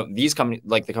 these companies,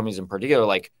 like the companies in particular,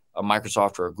 like a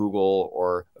Microsoft or a Google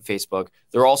or a Facebook,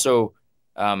 they're also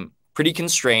pretty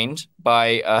constrained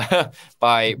by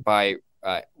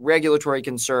regulatory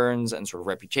concerns and sort of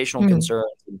reputational concerns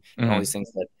and all these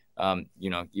things that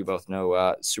you both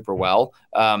know super well.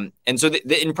 And so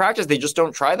in practice, they just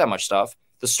don't try that much stuff.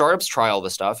 The startups try all the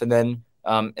stuff, and then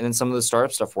some of the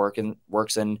startup stuff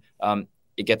works and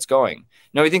it gets going.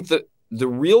 Now, I think the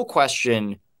real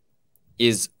question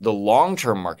is the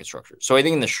long-term market structure. So I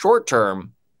think in the short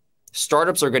term,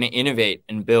 startups are going to innovate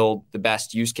and build the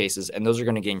best use cases, and those are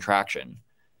going to gain traction.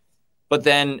 But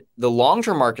then the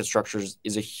long-term market structures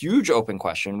is a huge open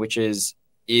question, which is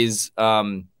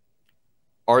are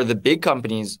the big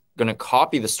companies going to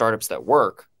copy the startups that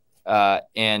work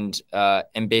and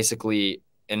basically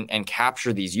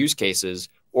capture these use cases,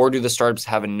 or do the startups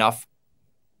have enough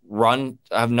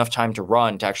time to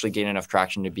run to actually gain enough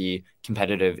traction to be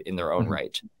competitive in their own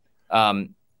right? I'll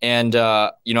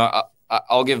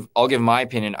give my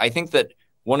opinion. I think that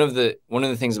one of the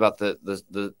things about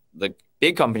the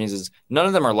big companies is none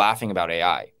of them are laughing about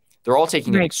AI. They're all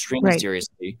taking it extremely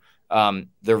seriously.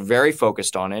 They're very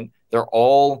focused on it. They're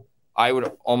all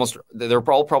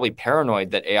probably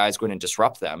paranoid that AI is going to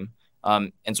disrupt them.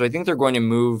 And so I think they're going to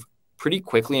move pretty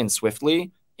quickly and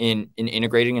swiftly in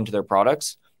integrating into their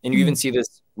products. And you even see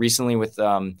this recently with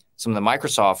some of the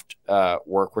Microsoft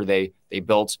work where they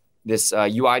built this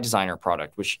UI designer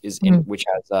product, which has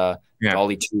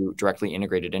DALL-E 2 directly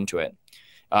integrated into it.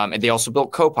 And they also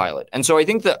built Copilot. And so I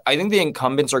think the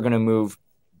incumbents are going to move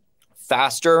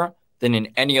faster than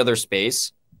in any other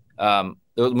space. They'll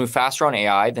move faster on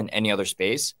AI than any other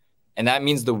space. And that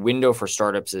means the window for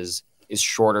startups is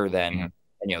shorter than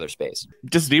any other space.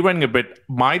 Just rewinding a bit,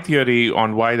 my theory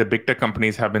on why the big tech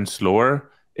companies have been slower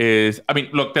is,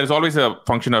 look, there's always a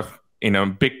function of,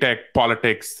 big tech,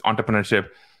 politics, entrepreneurship.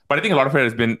 But I think a lot of it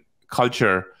has been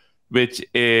culture, which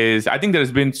is, I think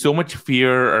there's been so much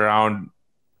fear around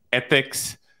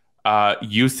ethics,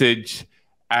 usage,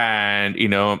 and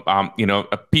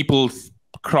people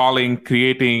crawling,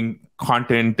 creating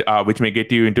content which may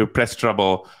get you into press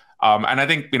trouble. And I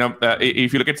think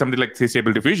if you look at something like, say,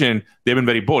 Stable Diffusion, they've been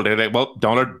very bold. They're like, well,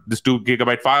 download this 2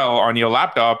 GB file on your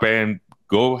laptop and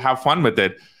go have fun with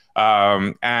it. So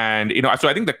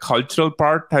I think the cultural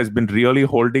part has been really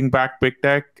holding back big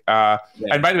tech.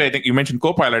 And by the way, I think you mentioned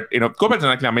Copilot. Copilot is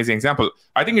actually an amazing example.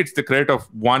 I think it's the credit of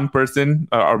one person,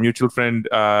 our mutual friend,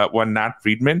 one Nat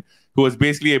Friedman, who was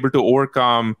basically able to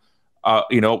overcome,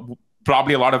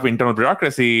 probably a lot of internal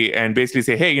bureaucracy and basically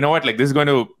say, hey, you know what, like this is going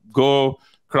to go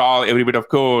crawl every bit of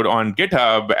code on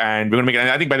GitHub, and we're going to make it. And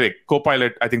I think, by the way,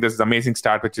 Copilot, I think this is an amazing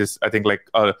stat, which is, I think, like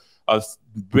a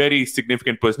very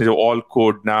significant percentage of all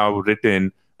code now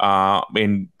written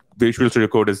in Visual Studio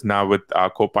Code is now with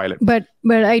Copilot. But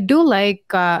I do like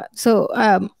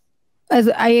as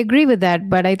I agree with that.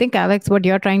 But I think, Alex, what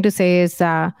you're trying to say is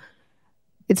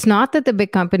it's not that the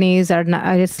big companies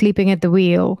are sleeping at the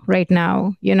wheel right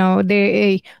now.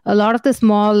 A lot of the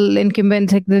small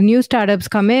incumbents, like the new startups,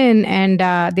 come in and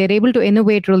they're able to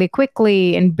innovate really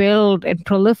quickly and build and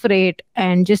proliferate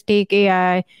and just take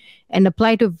AI and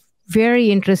apply to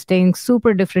very interesting,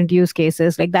 super different use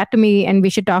cases like that to me. And we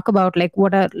should talk about like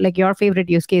what are like your favorite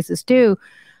use cases too.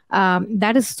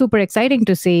 That is super exciting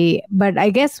to see. But I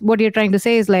guess what you're trying to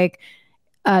say is like,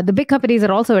 the big companies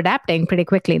are also adapting pretty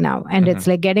quickly now, and it's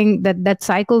like getting that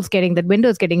cycle's getting that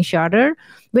window's getting shorter,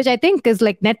 which I think is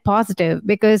like net positive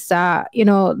because a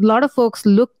lot of folks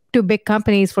look to big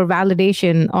companies for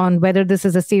validation on whether this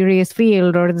is a serious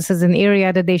field or this is an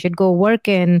area that they should go work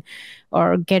in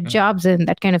or get jobs in,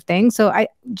 that kind of thing. So I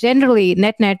generally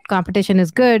net competition is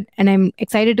good, and I'm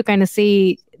excited to kind of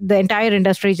see the entire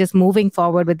industry just moving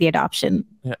forward with the adoption.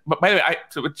 Yeah, but by the way,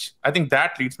 which I think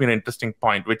that leads me to an interesting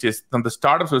point, which is from the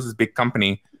startups versus big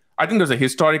company. I think there's a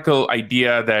historical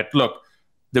idea that, look,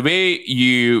 the way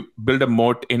you build a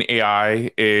moat in AI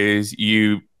is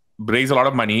you raise a lot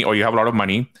of money, or you have a lot of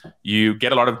money, you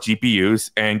get a lot of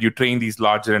GPUs, and you train these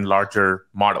larger and larger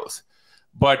models.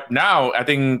 But now, I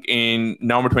think in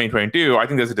November 2022, I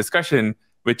think there's a discussion,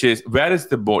 which is, where is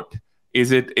the moat?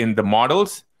 Is it in the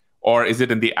models, or is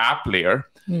it in the app layer?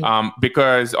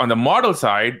 Because on the model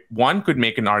side, one could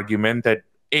make an argument that,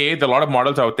 A, there are a lot of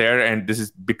models out there, and this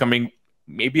is becoming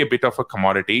maybe a bit of a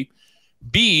commodity.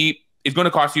 B, it's going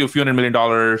to cost you a few $100 million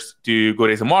to go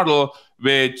raise a model,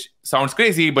 which sounds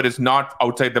crazy, but it's not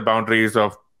outside the boundaries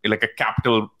of like a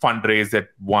capital fundraise that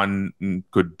one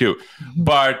could do.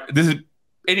 But this is,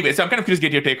 anyway, so I'm kind of curious to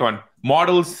get your take on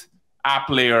models, app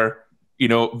layer,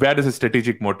 where does a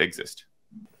strategic moat exist?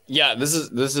 Yeah, this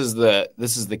is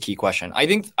the key question. I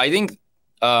think,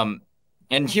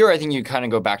 and here I think you kind of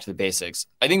go back to the basics.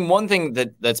 I think one thing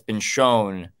that's been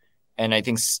shown, and I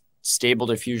think stable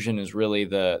diffusion is really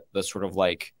the sort of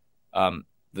like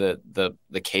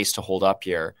the case to hold up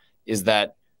here, is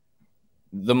that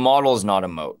the model is not a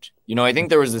moat. I think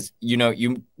there was this,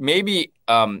 you maybe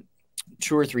 2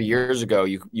 or 3 years ago,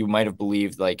 you might have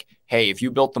believed like, hey, if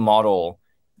you built the model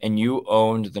and you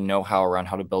owned the know-how around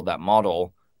how to build that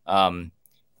model,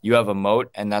 you have a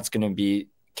moat, and that's going to be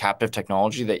captive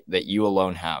technology that you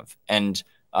alone have. And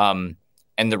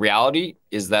the reality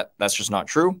is that that's just not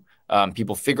true.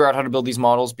 People figure out how to build these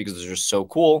models because they're just so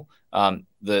cool.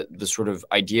 The sort of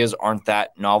ideas aren't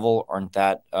that novel, aren't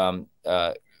that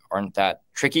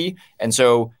tricky. And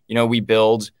so, we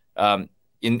build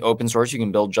in open source, you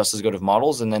can build just as good of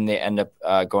models, and then they end up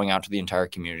going out to the entire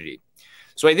community.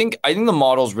 So I think the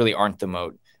models really aren't the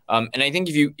moat. And I think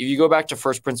if you go back to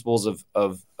first principles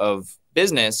of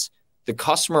business, the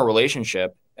customer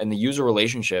relationship and the user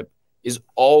relationship is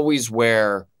always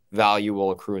where value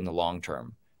will accrue in the long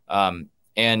term.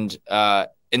 And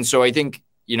so I think,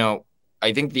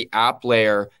 I think the app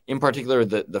layer, in particular,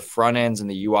 the front ends and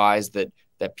the UIs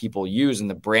that people use and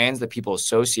the brands that people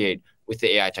associate with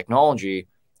the AI technology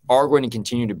are going to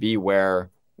continue to be where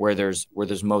there's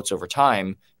moats over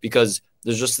time, because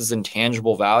there's just this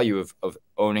intangible value of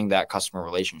owning that customer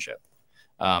relationship.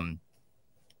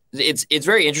 It's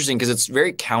very interesting because it's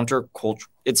very counterculture.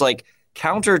 It's like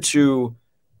counter to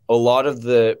a lot of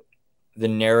the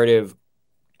narrative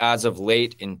as of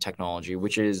late in technology,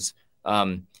 which is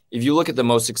if you look at the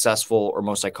most successful or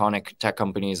most iconic tech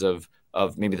companies of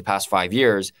maybe the past 5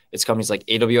 years, it's companies like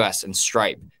AWS and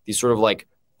Stripe, these sort of like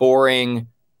boring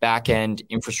back-end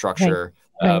infrastructure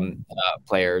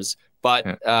players. But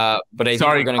I think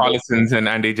sorry, Collisons and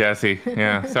Andy Jassy.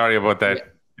 Yeah, sorry about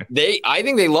that. I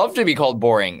think they love to be called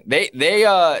boring. They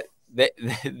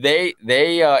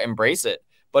embrace it.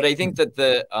 But I think that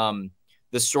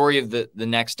the story of the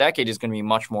next decade is going to be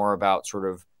much more about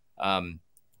sort of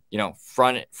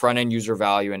front end user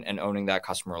value and owning that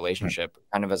customer relationship,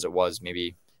 kind of as it was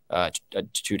maybe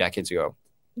 2 decades ago.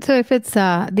 So if it's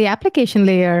the application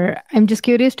layer, I'm just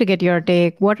curious to get your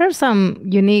take. What are some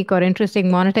unique or interesting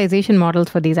monetization models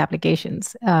for these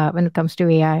applications when it comes to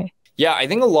AI? Yeah, I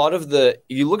think if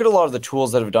you look at a lot of the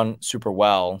tools that have done super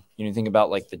well, you think about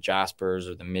like the Jaspers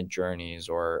or the Midjourneys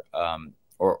or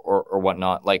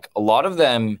whatnot, like a lot of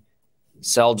them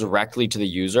sell directly to the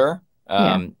user.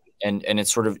 And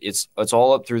it's sort of, it's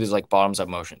all up through these like bottoms up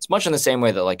motions, much in the same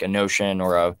way that like a Notion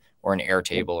or an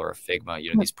Airtable or a Figma,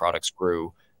 these products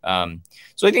grew.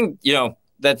 So I think,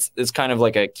 it's kind of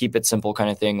like a keep it simple kind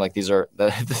of thing. Like these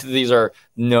are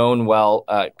known well,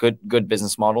 good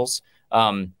business models.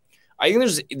 I think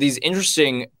there's these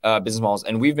interesting business models,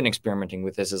 and we've been experimenting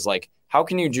with this. Is like, how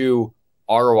can you do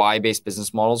ROI based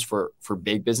business models for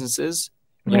big businesses?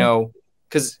 You know,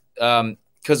 because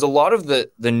a lot of the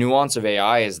nuance of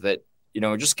AI is that, you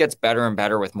know, it just gets better and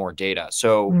better with more data.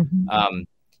 So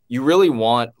you really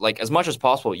want, like, as much as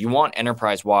possible, you want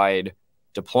enterprise wide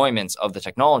deployments of the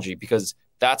technology, because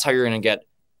that's how you're going to get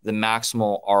the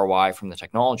maximal ROI from the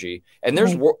technology. And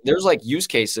there's like use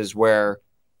cases where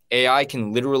AI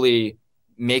can literally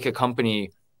make a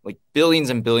company like billions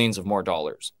and billions of more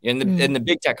dollars. And the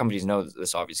big tech companies know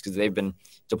this, obviously, because they've been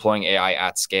deploying AI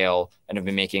at scale and have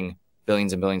been making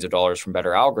billions and billions of dollars from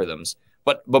better algorithms.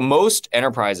 But most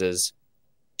enterprises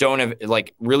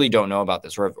really don't know about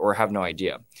this, or have no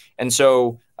idea. And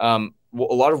so a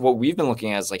lot of what we've been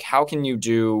looking at is like, how can you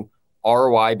do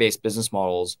ROI based business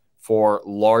models for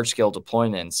large scale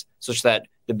deployments such that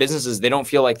the businesses, they don't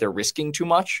feel like they're risking too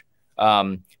much,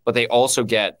 but they also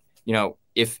get, you know,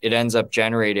 if it ends up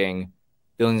generating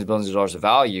billions and billions of dollars of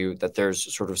value, that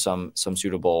there's sort of some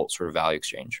suitable sort of value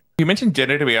exchange. You mentioned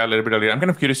generative AI a little bit earlier. I'm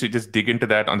kind of curious to just dig into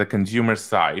that on the consumer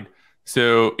side.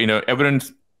 So, you know,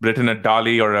 everyone's written a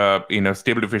DALL-E or a, you know,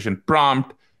 stable diffusion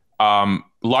prompt.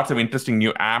 Lots of interesting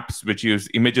new apps which use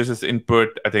images as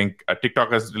input. I think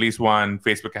TikTok has released one.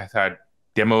 Facebook has had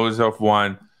demos of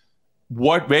one.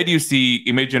 Where do you see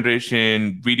image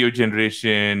generation, video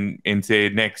generation in, say,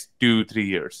 next 2-3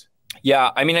 years?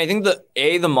 Yeah, I mean, I think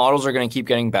the models are going to keep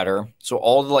getting better. So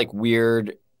all the like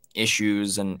weird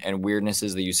issues and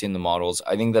weirdnesses that you see in the models,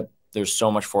 I think that there's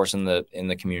so much force in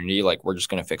the community. Like, we're just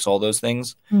going to fix all those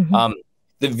things.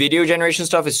 The video generation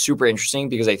stuff is super interesting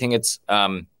because I think it's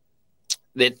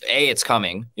it's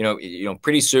coming. You know,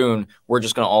 pretty soon we're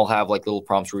just going to all have like little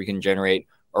prompts where we can generate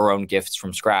our own gifts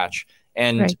from scratch,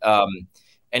 and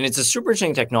it's a super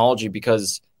interesting technology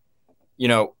because, you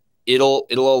know, it'll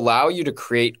allow you to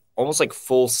create almost like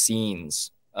full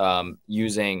scenes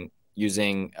using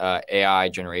AI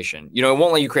generation. You know, it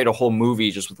won't let you create a whole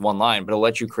movie just with one line, but it'll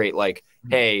let you create like,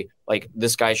 hey, like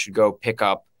this guy should go pick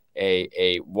up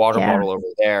a water bottle over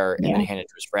there and then hand it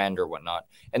to his friend or whatnot.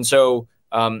 And so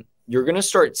you're going to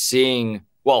start seeing,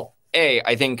 well,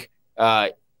 I think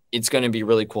it's going to be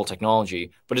really cool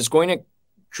technology, but it's going to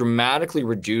dramatically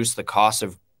reduce the cost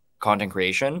of content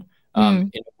creation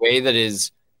in a way that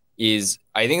is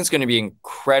I think it's going to be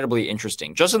incredibly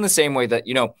interesting. Just in the same way that,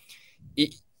 you know,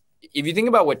 if you think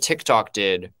about what TikTok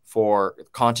did for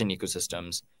content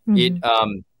ecosystems,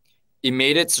 it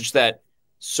made it such that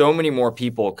so many more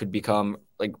people could become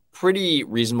like pretty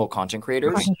reasonable content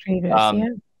creators.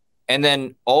 And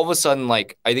then all of a sudden,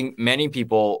 like, I think many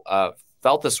people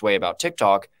felt this way about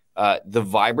TikTok. The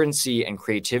vibrancy and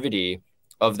creativity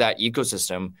of that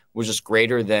ecosystem was just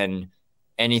greater than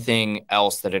anything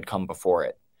else that had come before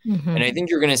it. And I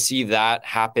think you're going to see that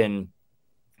happen,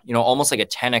 you know, almost like a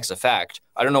 10x effect.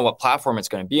 I don't know what platform it's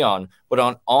going to be on,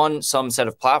 but on some set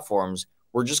of platforms,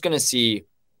 we're just going to see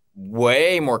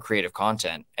way more creative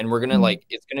content, and we're going to like,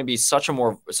 it's going to be such a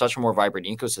more vibrant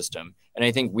ecosystem. And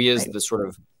I think we as the sort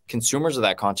of consumers of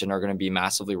that content are going to be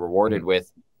massively rewarded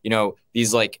with, you know,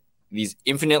 these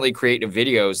infinitely creative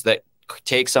videos that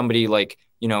take somebody like,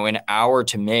 you know, an hour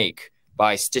to make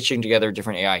by stitching together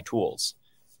different AI tools.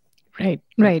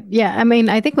 Right. Yeah. I mean,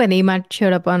 I think when Emad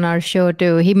showed up on our show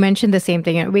too, he mentioned the same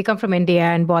thing. We come from India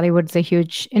and Bollywood's a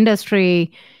huge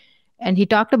industry. And he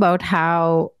talked about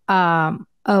how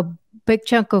a big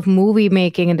chunk of movie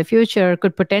making in the future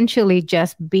could potentially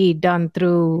just be done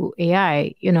through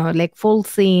AI, you know, like full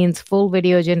scenes, full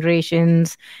video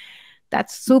generations.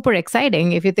 That's super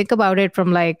exciting. If you think about it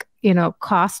from like, you know,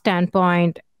 cost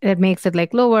standpoint, it makes it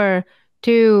like lower.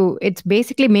 To it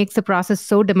basically makes the process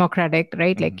so democratic,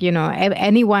 right? Like, you know,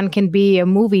 anyone can be a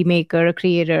movie maker, a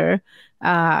creator.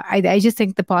 I just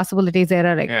think the possibilities there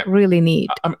are like really neat.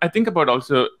 I think about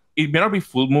also, it may not be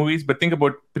full movies, but think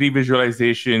about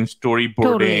pre-visualization,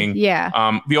 storyboarding.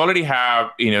 We already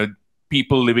have, you know,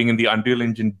 people living in the Unreal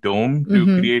Engine dome to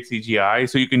create CGI.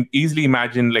 So you can easily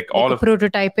imagine like all of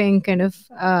prototyping kind of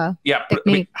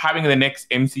technique. Having the next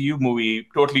MCU movie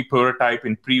totally prototype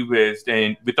and pre-vised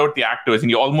and without the actors, and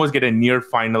you almost get a near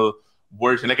final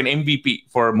version, like an MVP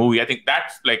for a movie. I think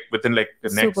that's like within like the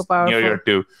next year or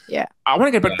two. I want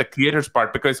to get back to the creators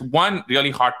part, because one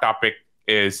really hot topic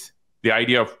is the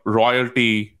idea of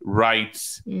royalty,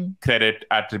 rights, credit,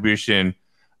 attribution.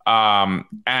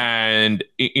 And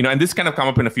you know, and this kind of come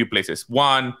up in a few places.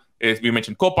 One is, we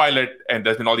mentioned Copilot, and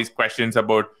there's been all these questions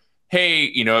about, hey,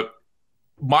 you know,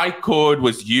 my code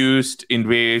was used in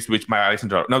ways which my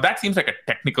license are. Now that seems like a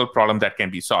technical problem that can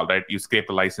be solved, right? You scrape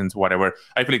the license, whatever.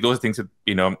 I feel like those things,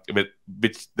 you know,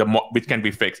 which can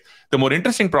be fixed. The more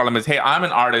interesting problem is, hey, I'm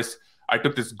an artist. I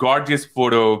took this gorgeous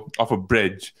photo of a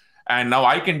bridge, and now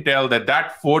I can tell that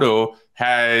that photo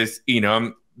has,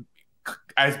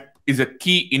 as is a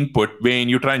key input when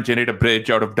you try and generate a bridge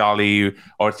out of DALL-E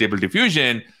or Stable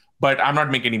Diffusion, but I'm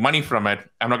not making any money from it.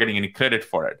 I'm not getting any credit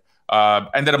for it.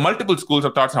 And there are multiple schools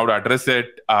of thoughts on how to address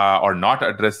it or not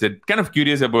address it. Kind of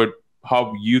curious about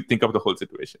how you think of the whole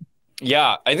situation.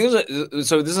 Yeah, I think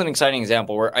so. This is an exciting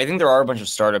example where I think there are a bunch of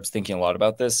startups thinking a lot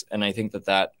about this, and I think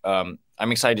that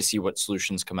I'm excited to see what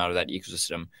solutions come out of that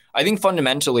ecosystem. I think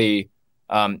fundamentally,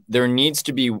 there need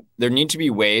to be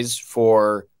ways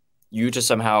for you to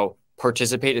somehow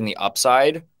participate in the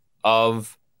upside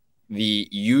of the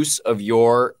use of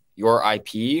your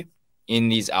IP in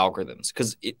these algorithms,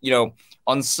 because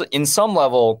in some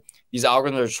level, these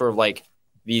algorithms are sort of like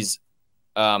these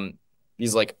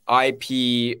like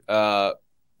IP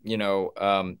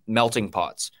melting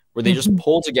pots where they just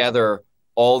pull together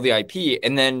all the IP,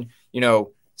 and then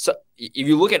so if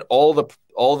you look at all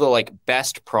the like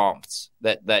best prompts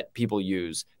that people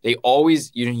use, they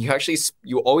always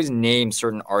you always name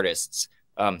certain artists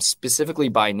specifically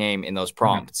by name in those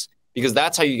prompts, because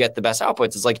that's how you get the best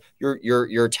outputs. It's like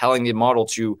you're telling the model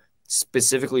to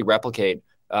specifically replicate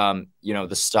the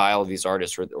style of these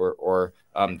artists or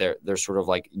their sort of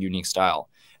like unique style.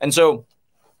 And so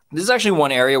this is actually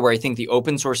one area where I think the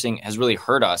open sourcing has really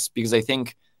hurt us, because I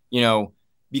think,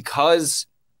 because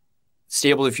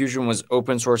Stable Diffusion was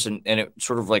open source and it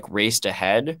sort of like raced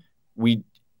ahead,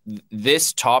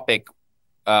 this topic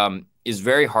is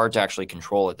very hard to actually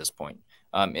control at this point.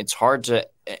 It's hard,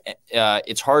 at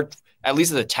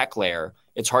least at the tech layer,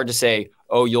 it's hard to say,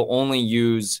 oh, you'll only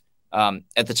use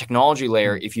at the technology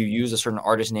layer, if you use a certain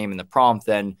artist name in the prompt,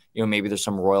 then maybe there's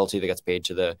some royalty that gets paid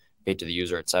to the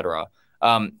user, et cetera.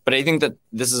 But I think that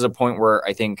this is a point where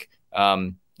I think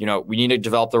we need to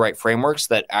develop the right frameworks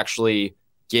that actually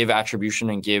give attribution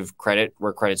and give credit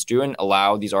where credit's due and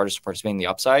allow these artists to participate in the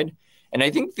upside. And I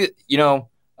think that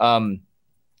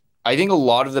I think a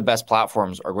lot of the best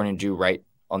platforms are going to do right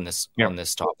on this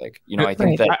topic. I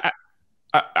think that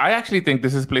I actually think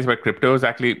this is a place where crypto is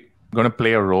actually going to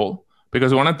play a role,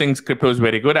 because one of the things crypto is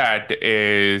very good at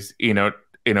is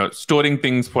storing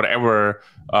things forever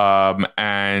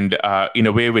and in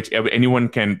a way which anyone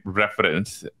can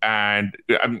reference. And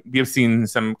we have seen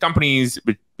some companies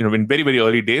which, in very, very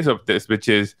early days of this, which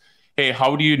is, hey,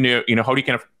 how do you how do you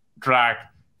kind of track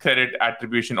credit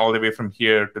attribution all the way from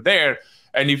here to there?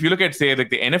 And if you look at, say, like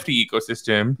the NFT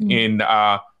ecosystem in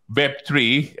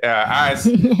Web3 as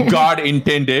God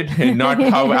intended, and not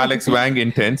how Alex Wang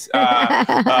intends, the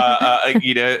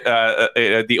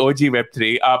OG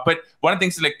Web3. But one of the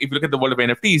things is, like, if you look at the world of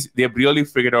NFTs, they have really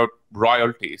figured out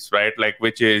royalties, right? Like,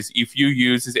 which is, if you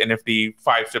use this NFT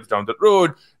 5 steps down the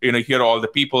road, here are all the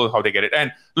people, how they get it.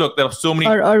 And look, there are so many.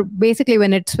 Or basically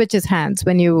when it switches hands,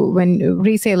 when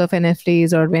resale of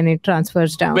NFTs, or when it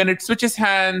transfers down. When it switches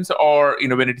hands, or,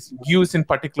 when it's used in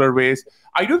particular ways.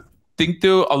 I do think,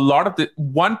 though, a lot of the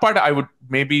one part I would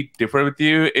maybe differ with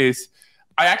you is,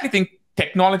 I actually think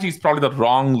technology is probably the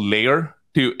wrong layer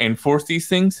to enforce these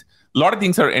things. A lot of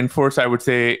things are enforced, I would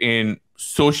say, in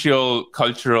social,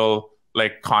 cultural,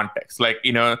 like, context. Like,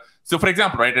 so for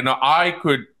example, right, I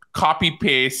could copy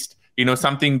paste,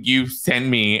 something you send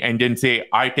me and then say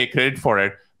I take credit for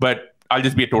it, but I'll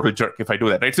just be a total jerk if I do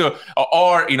that, right? So,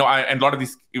 or, and a lot of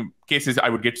these cases I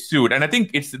would get sued. And I think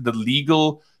it's the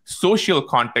legal, social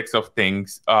context of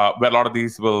things where a lot of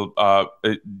these will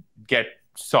get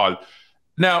solved.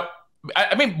 Now,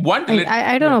 I mean,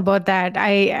 I don't know about that.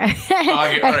 Okay,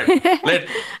 all right.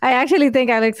 I actually think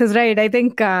Alex is right. I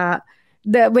think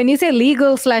when you say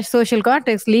legal/social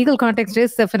context, legal context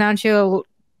is the financial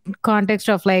context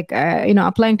of, like,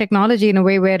 applying technology in a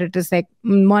way where it is like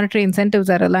monetary incentives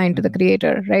are aligned to the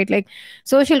creator, right? Like,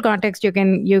 social context, you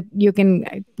can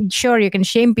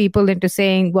shame people into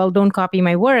saying, well, don't copy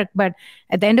my work. But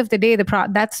at the end of the day,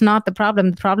 that's not the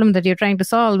problem. The problem that you're trying to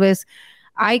solve is,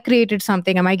 I created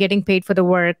something. Am I getting paid for the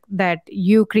work that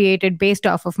you created based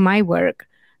off of my work,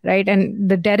 right? And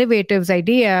the derivatives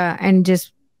idea and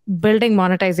just building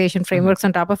monetization frameworks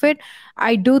on top of it,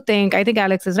 I think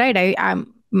Alex is right.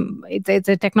 It's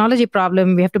a technology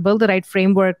problem. We have to build the right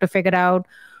framework to figure out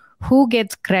who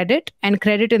gets credit, and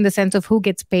credit in the sense of who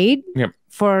gets paid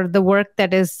for the work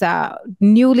that is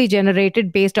newly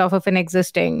generated based off of an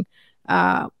existing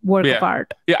work of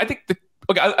art. Yeah, I think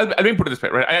let me put it this way,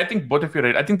 right? I think both of you are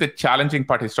right. I think the challenging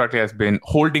part historically has been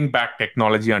holding back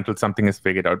technology until something is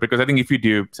figured out, because I think if you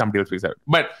do, somebody else figures it out.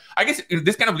 But I guess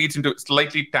this kind of leads into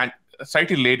slightly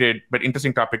related but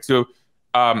interesting topic. So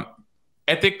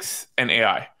ethics and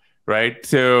AI, right?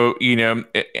 So, you mentioned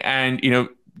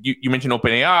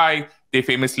OpenAI. they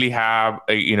famously have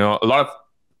a lot of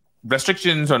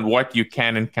restrictions on what you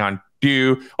can and can't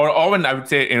do. Or often I would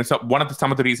say,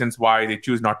 some of the reasons why they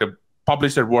choose not to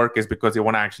publish their work is because they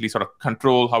want to actually sort of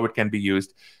control how it can be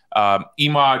used.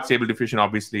 EMOD, Stable Diffusion,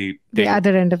 obviously, the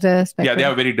other end of the spectrum. Yeah, they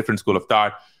have a very different school of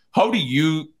thought. Where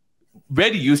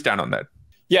do you stand on that?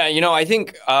 Yeah, I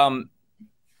think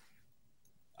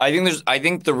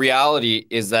the reality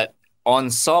is that on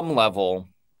some level,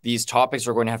 these topics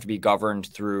are going to have to be governed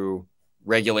through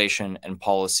regulation and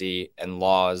policy and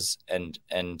laws, and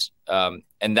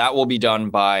that will be done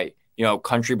by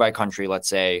country by country, let's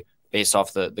say, based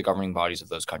off the governing bodies of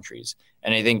those countries.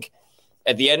 And I think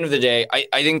at the end of the day,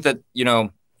 I think that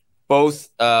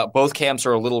both camps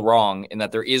are a little wrong in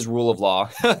that there is rule of law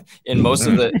in most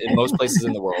places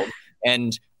in the world,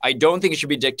 and I don't think it should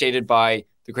be dictated by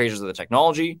the creators of the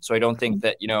technology. So I don't think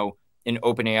that in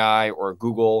OpenAI or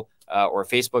Google or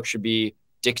Facebook should be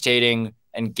dictating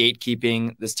and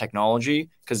gatekeeping this technology,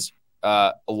 because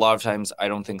a lot of times I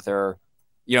don't think they're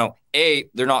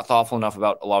they're not thoughtful enough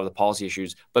about a lot of the policy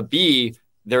issues, but B,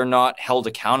 they're not held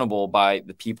accountable by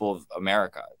the people of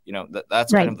America.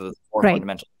 That's kind of the more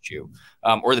fundamental issue,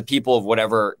 or the people of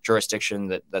whatever jurisdiction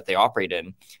that they operate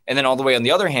in. And then all the way on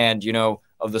the other hand,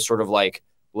 of the sort of like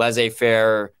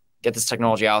laissez-faire, get this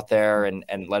technology out there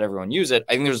and let everyone use it.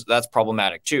 I think that's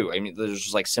problematic too. I mean, there's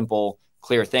just like simple,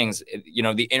 clear things.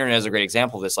 The internet is a great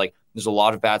example of this. Like, there's a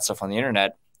lot of bad stuff on the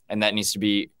internet, and that needs to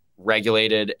be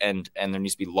regulated, and there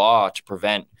needs to be law to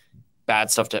prevent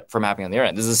bad stuff from happening on the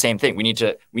internet. This is the same thing. We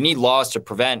need laws to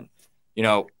prevent,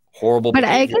 horrible behavior.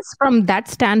 But I guess from that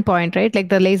standpoint, right, like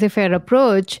the laissez-faire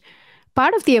approach,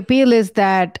 part of the appeal is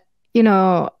that,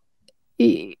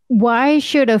 why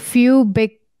should a few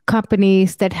big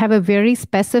companies that have a very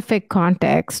specific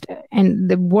context and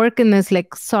they work in this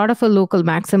like sort of a local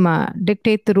maxima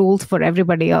dictate the rules for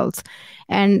everybody else?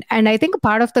 And I think a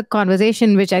part of the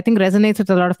conversation, which I think resonates with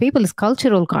a lot of people, is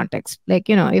cultural context. Like,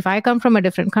 if I come from a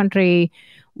different country,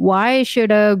 why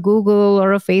should a Google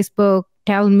or a Facebook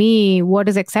tell me what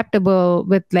is acceptable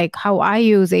with like how I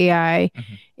use AI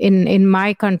in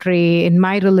my country, in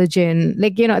my religion?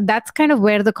 Like, that's kind of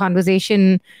where the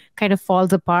conversation kind of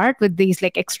falls apart with these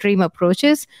like extreme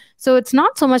approaches. So it's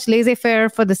not so much laissez-faire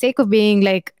for the sake of being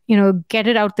like, get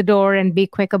it out the door and be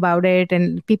quick about it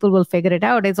and people will figure it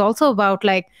out. It's also about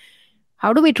like,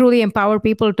 how do we truly empower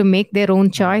people to make their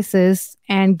own choices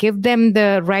and give them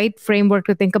the right framework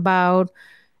to think about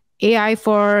AI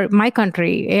for my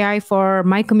country, AI for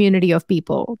my community of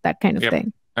people, that kind of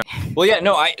thing. Well, yeah,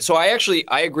 no, I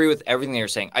agree with everything that you're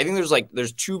saying. I think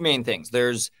there's two main things.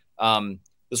 There's the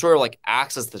sort of like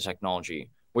access to technology,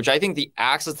 which I think the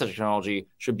access to technology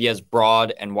should be as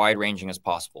broad and wide ranging as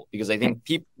possible, because I think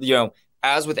people,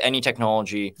 as with any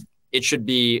technology, it should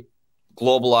be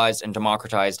globalized and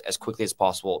democratized as quickly as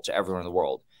possible to everyone in the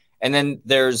world. And then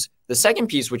there's the second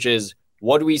piece, which is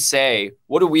what do we as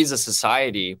a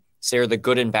society say are the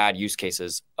good and bad use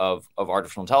cases of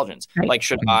artificial intelligence? Right. Like,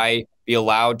 should I be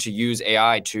allowed to use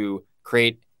AI to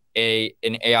create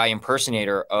an AI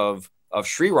impersonator of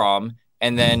Sriram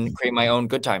and then create my own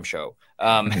good time show?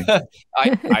 I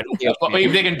don't think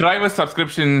if they can drive us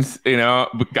subscriptions, I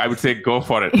would say go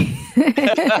for it.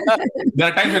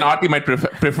 There are times when Aarthi might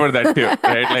prefer that too,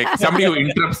 right? Like somebody who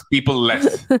interrupts people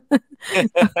less.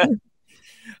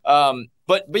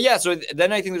 But yeah, so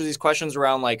then I think there's these questions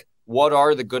around like, what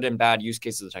are the good and bad use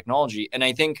cases of technology? And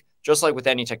I think just like with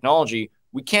any technology,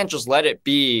 we can't just let it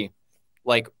be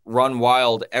like run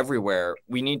wild everywhere.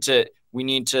 We need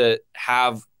to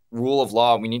have rule of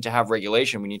law. We need to have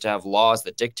regulation. We need to have laws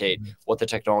that dictate what the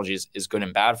technology is good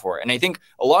and bad for. And I think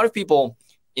a lot of people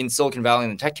in Silicon Valley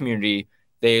in the tech community,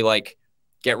 they like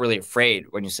get really afraid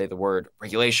when you say the word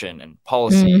regulation and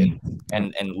policy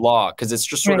and law, because it's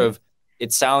just sort of,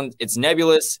 it's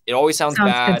nebulous. It always sounds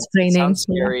bad. It sounds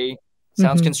scary.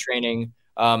 Sounds constraining.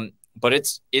 But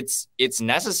it's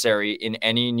necessary in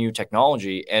any new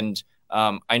technology. And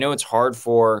I know it's hard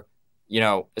for,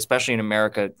 especially in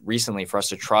America recently, for us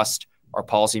to trust our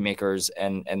policymakers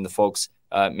and the folks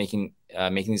making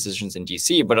these decisions in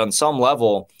DC. But on some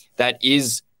level, that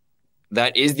is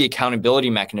the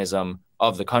accountability mechanism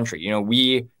of the country.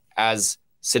 We as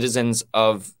citizens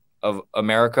of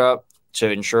America, to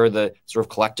ensure the sort of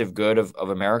collective good of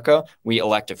America, we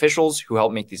elect officials who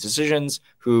help make these decisions,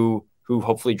 who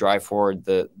hopefully drive forward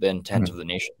the intent of the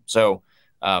nation. So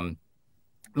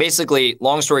basically,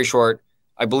 long story short,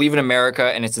 I believe in America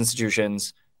and its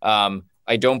institutions.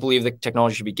 I don't believe the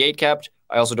technology should be gatekept.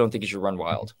 I also don't think it should run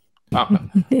wild.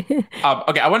 Okay,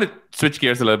 I want to switch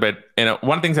gears a little bit.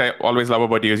 One of the things I always love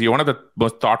about you is you're one of the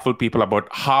most thoughtful people about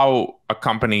how a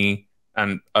company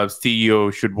and a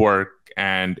CEO should work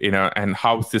and and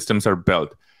how systems are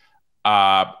built.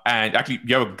 And actually,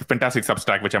 you have a fantastic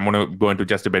Substack, which I'm going to go into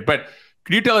just a bit. But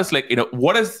could you tell us,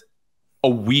 what does a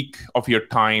week of your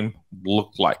time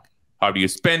look like? How do you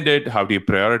spend it? How do you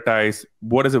prioritize?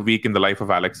 What does a week in the life of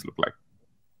Alex look like?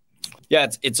 Yeah,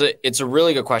 it's a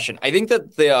really good question. I think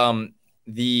that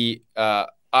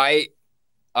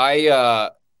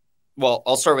well,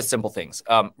 I'll start with simple things.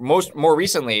 More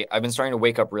recently, I've been starting to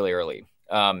wake up really early,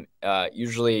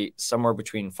 usually somewhere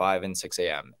between 5 and 6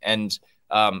 a.m. And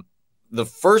the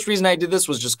first reason I did this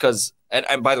was just because,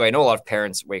 and by the way, I know a lot of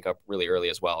parents wake up really early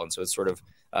as well. And so it's sort of,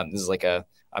 this is like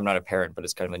I'm not a parent, but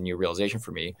it's kind of a new realization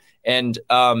for me. And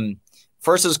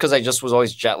first is because I just was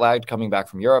always jet lagged coming back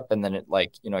from Europe. And then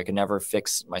I could never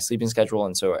fix my sleeping schedule.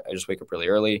 And so I just wake up really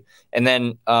early. And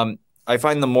then I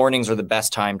find the mornings are the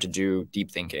best time to do deep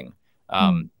thinking.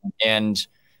 And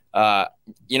it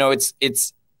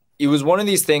was one of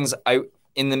these things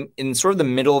in sort of the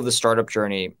middle of the startup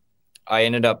journey, I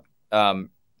ended up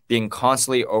being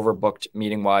constantly overbooked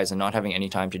meeting wise and not having any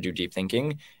time to do deep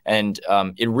thinking. And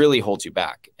it really holds you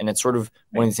back. And it's sort of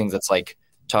one of these things that's like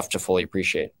tough to fully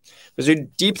appreciate. Because you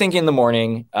deep thinking in the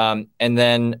morning, and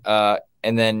then I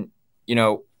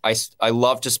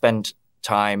love to spend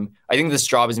time. I think this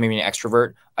job has made me an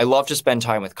extrovert. I love to spend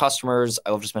time with customers. I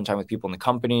love to spend time with people in the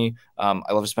company.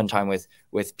 I love to spend time with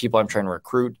people I'm trying to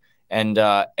recruit. And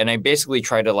I basically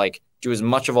try to do as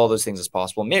much of all those things as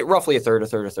possible. Roughly a third.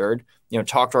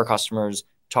 Talk to our customers,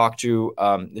 talk to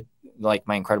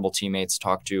my incredible teammates,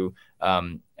 talk to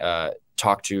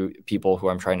people who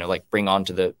I'm trying to bring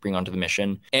onto the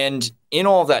mission. And in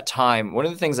all of that time, one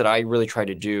of the things that I really try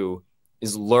to do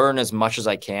is learn as much as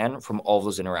I can from all of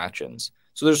those interactions.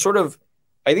 So there's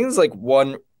I think there's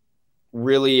one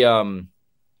really,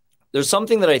 there's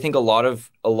something that I think a lot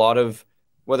of,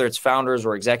 whether it's founders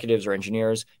or executives or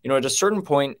engineers, at a certain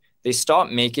point, they stop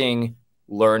making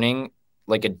learning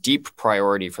like a deep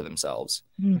priority for themselves.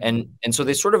 And so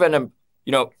they sort of end up,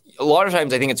 a lot of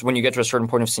times I think it's when you get to a certain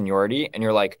point of seniority and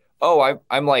you're like, oh,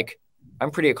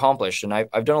 I'm pretty accomplished and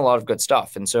I've done a lot of good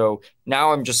stuff. And so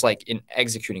now I'm just in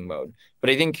executing mode. But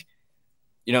I think,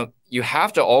 you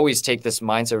have to always take this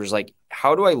mindset where it's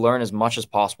how do I learn as much as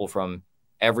possible from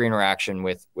every interaction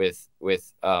with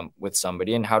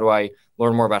somebody? And how do I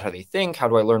learn more about how they think? How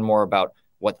do I learn more about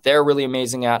what they're really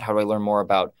amazing at? How do I learn more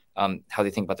about how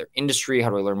they think about their industry? How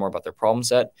do I learn more about their problem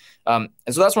set? And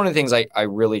so that's one of the things I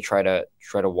really try to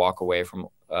walk away from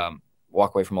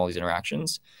all these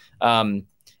interactions. And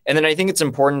then I think it's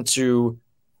important to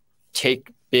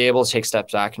be able to take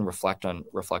steps back and reflect on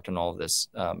all of this,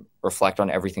 reflect on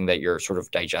everything that you're sort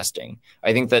of digesting.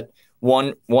 I think that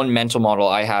one mental model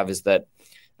I have is that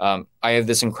I have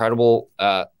this incredible,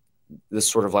 this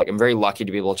sort of I'm very lucky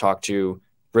to be able to talk to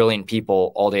brilliant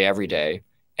people all day, every day.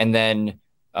 And then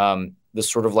this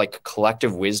sort of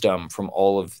collective wisdom from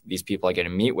all of these people I get to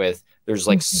meet with, there's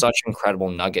such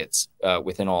incredible nuggets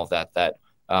within all of that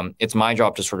it's my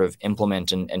job to sort of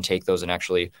implement and take those and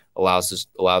actually allow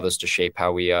those to shape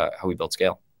how we build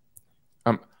scale.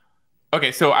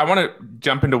 Okay, so I want to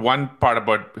jump into one part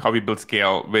about how we build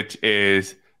scale, which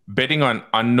is betting on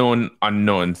unknown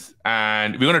unknowns.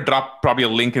 And we're going to drop probably a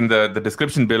link in the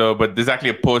description below, but there's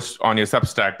actually a post on your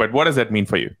Substack. But what does that mean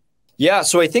for you? Yeah,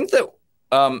 so I think that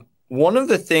one of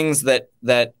the things that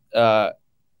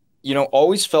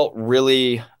always felt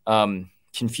really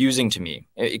confusing to me,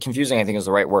 confusing I think is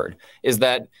the right word, is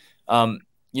that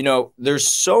there's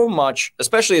so much,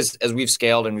 especially as we've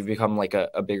scaled and we've become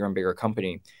a bigger and bigger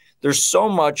company, there's so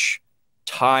much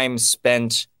time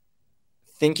spent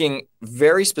thinking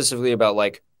very specifically about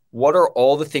what are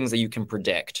all the things that you can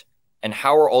predict and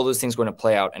how are all those things going to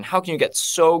play out and how can you get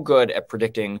so good at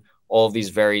predicting all of these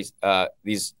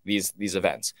these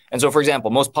events. And so, for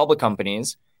example, most public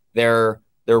companies, they're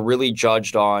really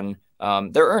judged on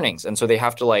their earnings. And so they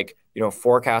have to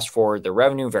forecast forward their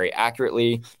revenue very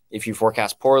accurately. If you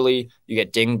forecast poorly, you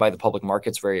get dinged by the public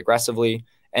markets very aggressively.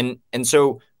 And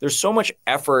so there's so much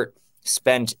effort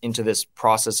spent into this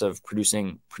process of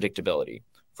producing predictability,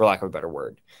 for lack of a better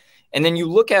word. And then you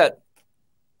look at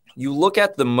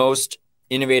the most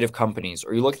innovative companies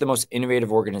or you look at the most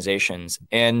innovative organizations,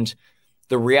 and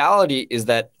the reality is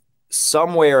that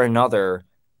some way or another,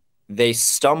 they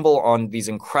stumble on these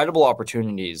incredible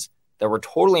opportunities that were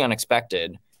totally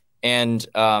unexpected and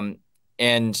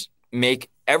make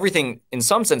everything in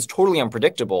some sense totally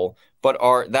unpredictable, but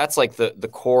that's the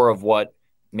core of what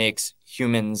makes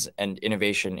humans and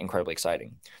innovation incredibly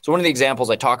exciting. So one of the examples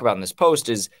I talk about in this post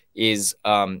is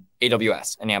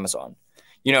AWS and Amazon.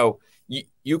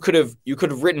 You could have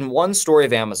written one story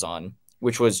of Amazon,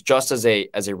 which was just as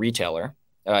a retailer,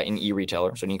 an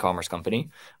e-retailer, so an e-commerce company,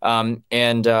 and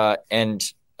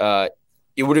it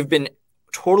would have been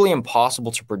totally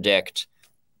impossible to predict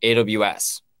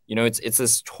AWS. It's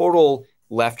this total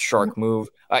left shark move.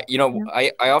 I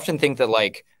often think that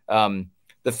like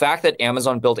the fact that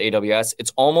Amazon built AWS,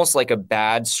 it's almost like a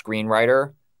bad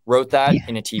screenwriter wrote that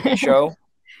in a TV show.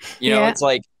 It's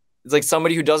like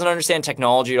somebody who doesn't understand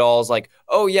technology at all is like,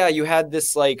 oh yeah, you had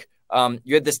this tech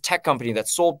company that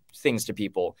sold things to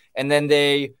people, and then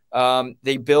they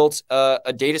built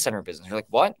a data center business. You're like,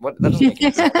 what? That doesn't make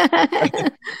any sense.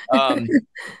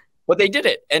 But they did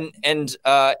it, and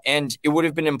it would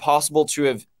have been impossible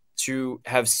to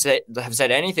have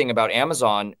said anything about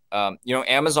Amazon.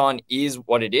 Amazon is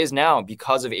what it is now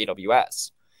because of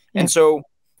AWS, and so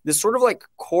this sort of like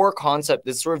core concept,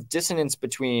 this sort of dissonance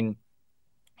between,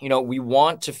 we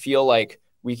want to feel like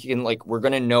we're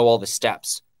going to know all the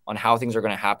steps on how things are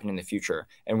going to happen in the future,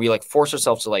 and we like force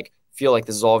ourselves to like feel like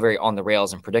this is all very on the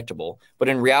rails and predictable. But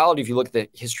in reality, if you look at the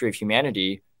history of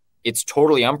humanity, it's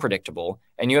totally unpredictable,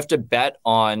 and you have to bet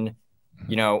on,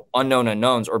 unknown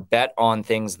unknowns, or bet on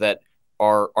things that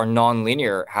are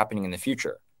non-linear happening in the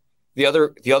future. The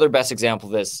other best example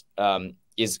of this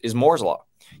is Moore's law.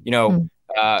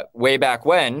 Way back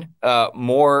when,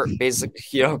 Moore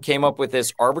basically came up with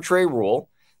this arbitrary rule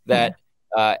that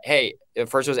hey, at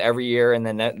first it was every year, and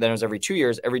then it was every 2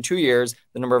 years. Every 2 years,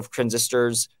 the number of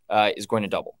transistors is going to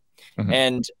double,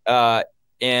 and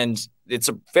it's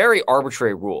a very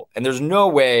arbitrary rule, and there's no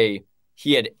way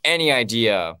he had any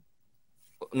idea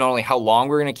not only how long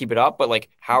we're going to keep it up, but like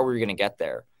how we're going to get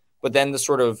there. But then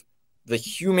the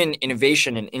human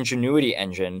innovation and ingenuity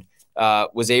engine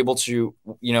was able to,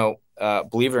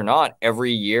 believe it or not,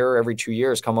 every year, every 2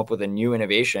 years, come up with a new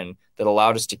innovation that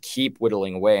allowed us to keep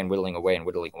whittling away and whittling away and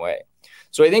whittling away.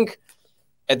 So I think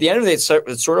at the end of the day,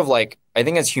 it's sort of like, I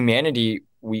think as humanity,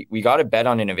 we got to bet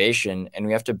on innovation, and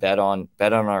we have to bet on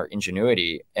our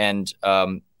ingenuity. And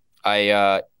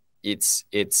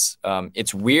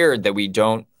it's weird that we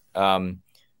don't.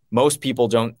 Most people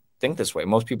don't think this way.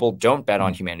 Most people don't bet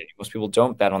on humanity. Most people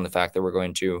don't bet on the fact that we're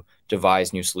going to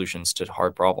devise new solutions to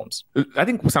hard problems. I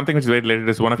think something which is very related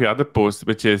is one of your other posts,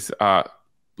 which is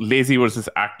lazy versus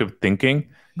active thinking.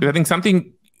 Because I think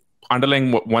something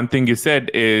underlying one thing you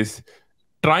said is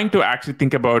trying to actually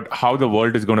think about how the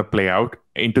world is going to play out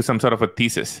into some sort of a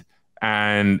thesis,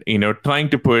 and trying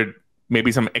to put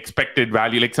maybe some expected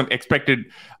value, like some expected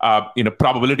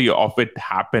probability of it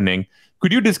happening.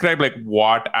 Could you describe like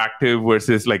what active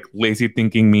versus like lazy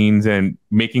thinking means, and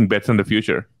making bets on the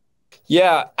future?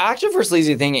 Yeah, active versus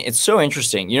lazy thinking, it's so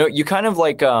interesting. You kind of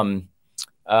like one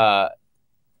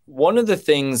of the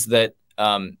things that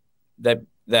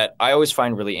that I always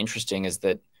find really interesting is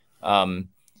that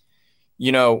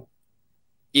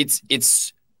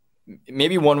it's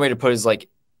maybe one way to put it is like,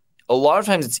 a lot of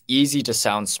times it's easy to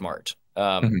sound smart.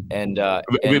 And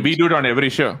we do it on every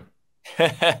show.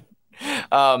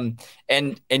 And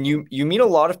you meet a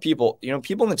lot of people,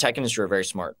 people in the tech industry are very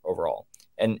smart overall.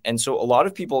 And so a lot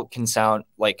of people can sound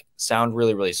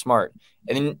really, really smart.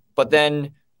 But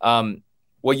then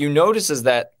what you notice is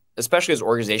that, especially as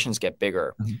organizations get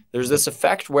bigger, there's this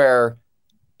effect where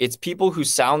it's people who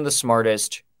sound the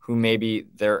smartest who maybe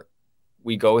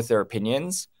we go with their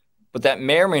opinions, but that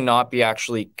may or may not be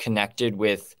actually connected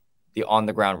with the on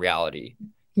the ground reality.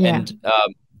 Yeah.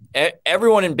 And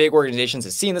everyone in big organizations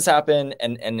has seen this happen,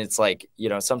 and it's like,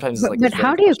 sometimes it's like. But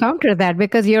how do you counter that?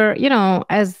 Because you're,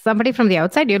 as somebody from the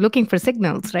outside, you're looking for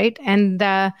signals, right? And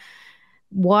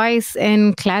voice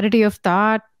and clarity of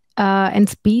thought and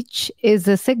speech is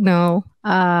a signal.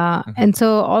 And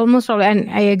so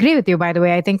and I agree with you, by the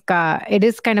way. I think it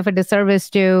is kind of a disservice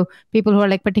to people who are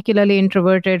like particularly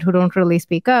introverted, who don't really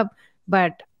speak up,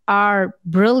 but are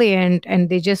brilliant and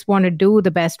they just want to do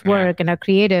the best work and are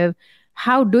creative.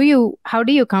 How do you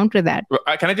counter that? Well,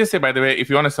 can I just say, by the way, if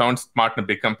you want to sound smart in a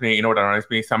big company, what annoys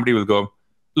me? Somebody will go,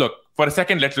 look, for a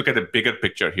second, let's look at the bigger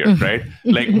picture here, right?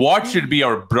 Like, what should be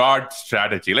our broad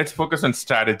strategy? Let's focus on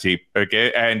strategy,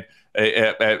 okay? And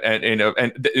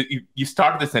you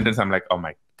start the sentence, I'm like, oh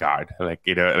my God,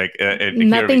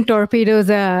 nothing torpedoes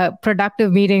a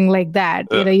productive meeting like that.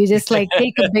 You just like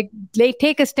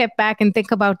take a step back and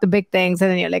think about the big things, and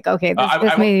then you're like, okay,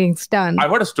 this meeting's done. I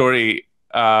heard a story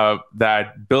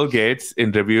that Bill Gates,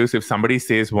 in reviews, if somebody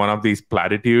says one of these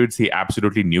platitudes, he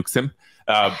absolutely nukes him.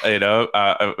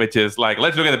 Which is like,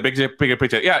 let's look at the bigger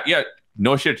picture. Yeah,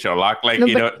 no shit, Sherlock.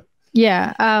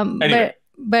 Yeah. Anyway.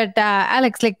 But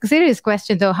Alex, like, serious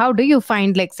question though, how do you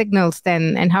find like signals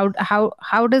then, and how do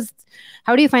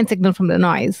you find signal from the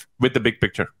noise? With the big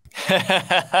picture.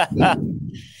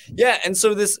 Yeah, and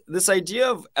so this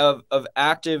idea of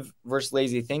active versus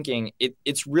lazy thinking,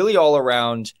 it's really all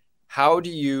around how do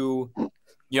you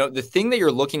the thing that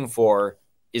you're looking for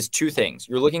is two things.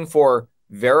 You're looking for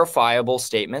verifiable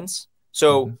statements.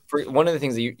 So for one of the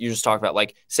things that you just talked about,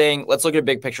 like saying, let's look at a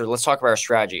big picture, let's talk about our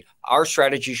strategy. Our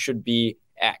strategy should be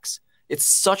X. It's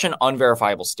such an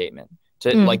unverifiable statement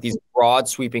to like these broad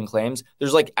sweeping claims.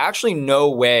 There's like actually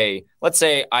no way. Let's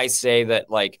say I say that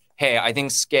like, hey, I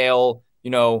think scale,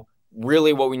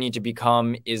 really what we need to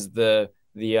become is the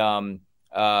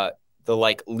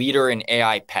like leader in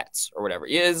AI pets or whatever.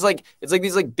 It's like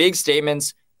these like big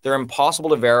statements. They're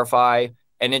impossible to verify,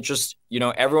 and it just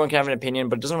everyone can have an opinion,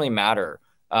 but it doesn't really matter.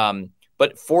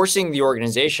 But forcing the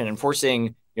organization and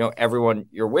forcing everyone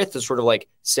you're with to sort of like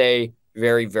say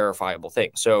very verifiable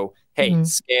things. So hey,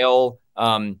 scale.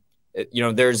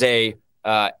 There's a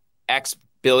X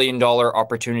billion-dollar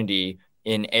opportunity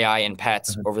in AI and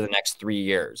pets over the next 3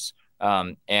 years.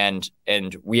 And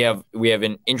we have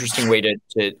an interesting way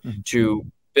to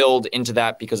build into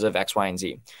that because of X, Y, and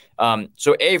Z.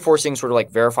 So forcing sort of like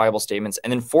verifiable statements,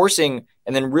 and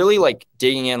then really like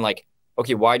digging in like,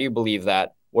 okay, why do you believe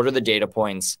that? What are the data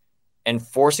points? And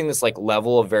forcing this like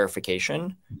level of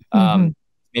verification.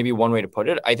 Maybe one way to put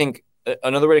it. I think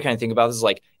another way to kind of think about this is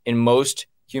like in most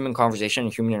human conversation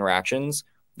and human interactions,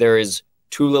 there is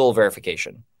too little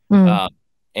verification.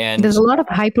 And there's a lot of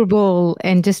hyperbole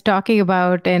and just talking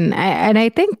about, and I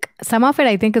think some of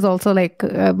it is also like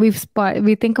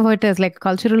we think of it as like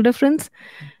cultural difference.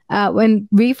 When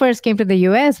we first came to the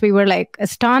US, we were like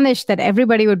astonished that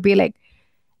everybody would be like,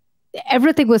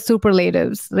 everything was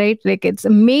superlatives, right? Like it's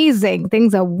amazing,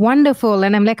 things are wonderful,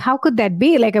 and I'm like, how could that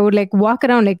be? Like I would like walk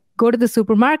around, like go to the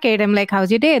supermarket, I'm like,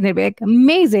 how's your day? And they'd be like,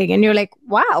 amazing, and you're like,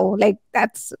 wow, like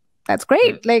that's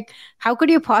great. Like, how could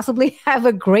you possibly have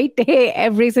a great day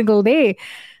every single day?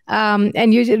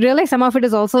 And you realize some of it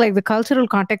is also like the cultural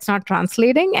context not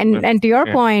translating. And to your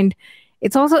point,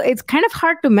 it's kind of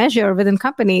hard to measure within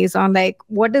companies on like,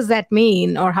 what does that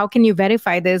mean? Or how can you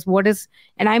verify this?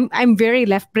 And I'm very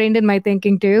left-brained in my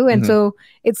thinking too. And so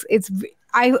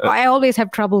I always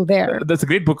have trouble there. There's a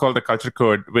great book called The Culture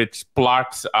Code, which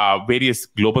plots various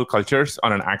global cultures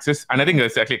on an axis. And I think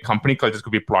that's actually company cultures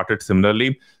could be plotted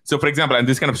similarly. So, for example, and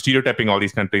this kind of stereotyping all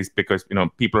these countries because,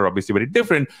 people are obviously very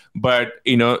different. But,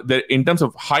 in terms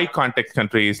of high context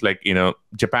countries like,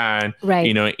 Japan,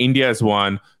 right. India is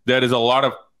one, there is a lot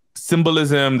of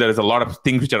symbolism. There is a lot of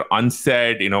things which are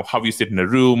unsaid, how you sit in a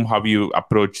room, how you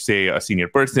approach, say, a senior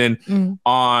person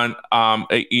on,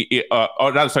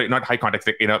 or rather, sorry, not high context,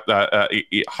 like,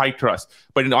 high trust.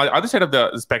 But on the other side of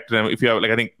the spectrum, if you have,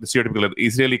 like, I think the stereotypical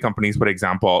Israeli companies, for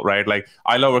example, right? Like,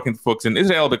 I love working with folks in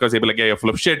Israel because they'll be like, yeah, you're full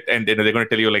of shit. And they're going to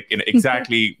tell you, like,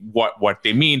 exactly what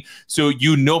they mean. So,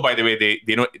 by the way,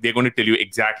 they're going to tell you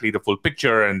exactly the full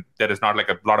picture. And there is not like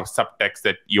a lot of subtext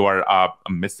that you are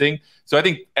missing. So I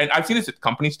think, and I've seen this with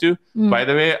companies too, by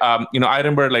the way. I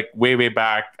remember like way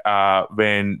back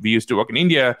when we used to work in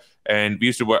India, and we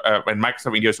used to work when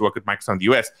Microsoft India used to work with Microsoft in the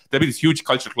US. There'd be these huge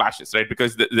cultural clashes, right?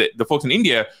 Because the folks in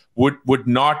India would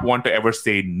not want to ever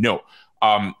say no.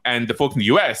 And the folks in the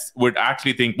US would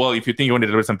actually think, well, if you think you want to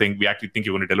deliver something, we actually think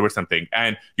you're going to deliver something.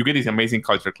 And you get these amazing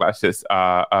cultural clashes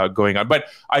going on. But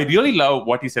I really love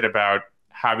what you said about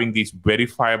having these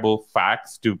verifiable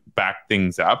facts to back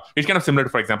things up. It's kind of similar to,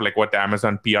 for example, like what the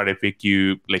Amazon PR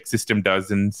FAQ like system does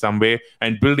in some way,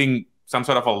 and building some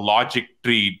sort of a logic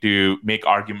tree to make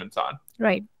arguments on.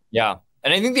 Right. Yeah.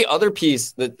 And I think the other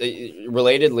piece that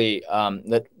relatedly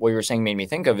that what you were saying made me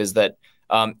think of is that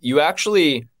you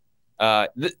actually,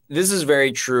 this is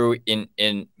very true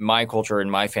in my culture, in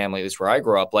my family, at least where I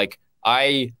grew up. Like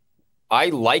I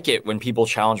like it when people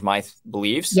challenge my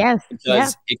beliefs. Yes.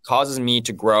 Because it causes me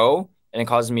to grow, and it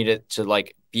causes me to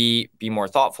like be more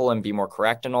thoughtful and be more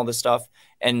correct and all this stuff.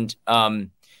 And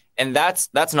that's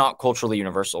not culturally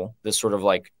universal. This sort of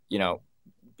like,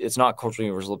 it's not culturally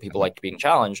universal. People like being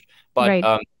challenged, but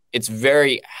right. It's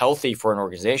very healthy for an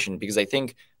organization, because I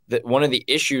think that one of the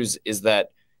issues is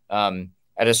that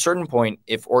at a certain point,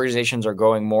 if organizations are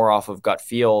going more off of gut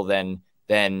feel than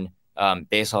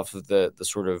based off of the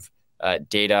sort of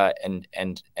data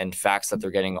and facts that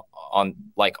they're getting on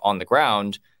the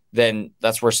ground, then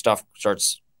that's where stuff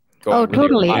starts going. Oh,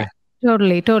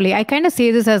 totally. I kind of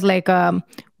see this as like a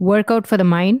workout for the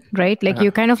mind, right? Like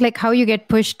you kind of like how you get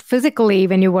pushed physically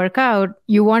when you work out,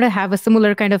 you want to have a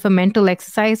similar kind of a mental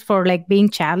exercise for like being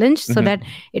challenged so that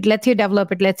it lets you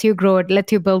develop, it lets you grow, it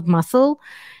lets you build muscle.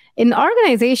 In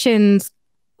organizations,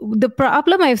 the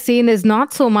problem I've seen is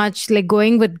not so much like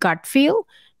going with gut feel,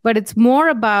 but it's more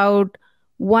about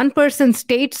one person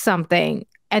states something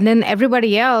and then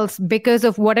everybody else, because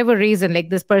of whatever reason, like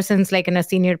this person's like in a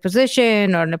senior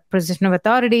position or in a position of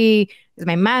authority, is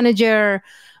my manager,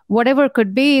 whatever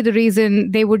could be the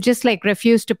reason, they would just like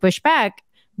refuse to push back.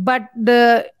 But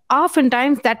the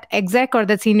oftentimes that exec or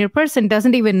that senior person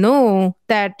doesn't even know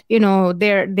that,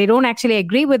 they don't actually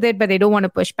agree with it, but they don't want to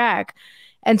push back.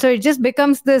 And so it just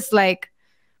becomes this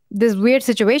weird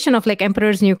situation of like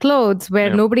emperor's new clothes,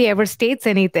 where nobody ever states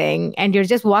anything, and you're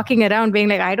just walking around being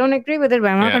like, I don't agree with it, but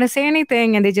I'm not going to say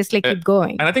anything, and they just like keep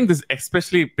going. And I think this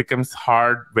especially becomes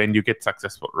hard when you get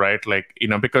successful, right? Like,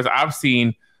 because I've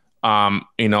seen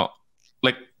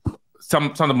like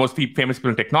some of the most famous people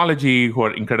in technology who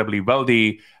are incredibly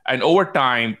wealthy, and over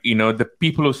time, the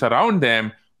people who surround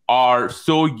them are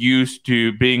so used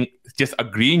to being just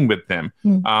agreeing with them.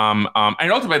 And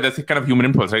also by that's a kind of human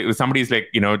impulse, right? If somebody's like,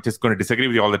 just going to disagree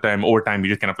with you all the time, over time, you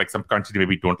just kind of like subconsciously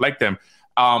maybe don't like them.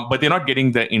 But they're not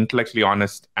getting the intellectually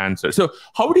honest answer. So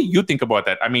how do you think about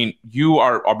that? I mean, you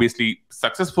are obviously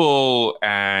successful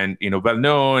and,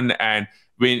 well-known, and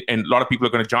a lot of people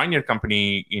are going to join your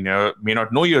company, may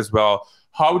not know you as well.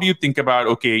 How do you think about,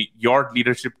 okay, your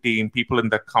leadership team, people in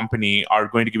the company are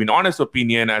going to give an honest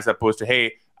opinion, as opposed to,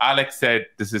 hey, Alex said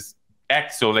this is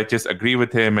X, so let's just agree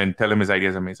with him and tell him his idea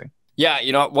is amazing? Yeah,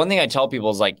 one thing I tell people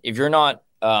is like, if you're not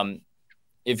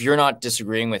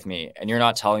disagreeing with me and you're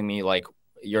not telling me, like,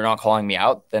 you're not calling me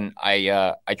out, then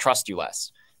I trust you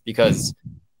less, because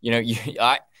even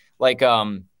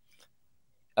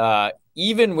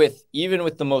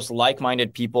with the most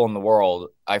like-minded people in the world,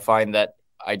 I find that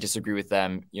I disagree with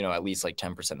them, at least like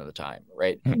 10% of the time,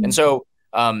 right? And so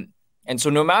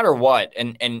no matter what,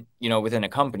 and within a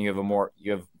company,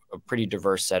 you have a pretty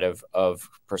diverse set of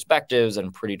perspectives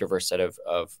and pretty diverse set of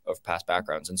past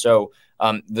backgrounds. And so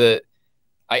I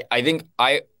think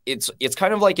it's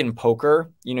kind of like in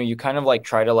poker, you kind of like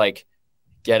try to like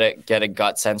get a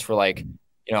gut sense for like,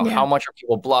 how much are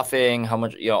people bluffing, how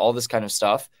much, all this kind of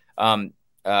stuff.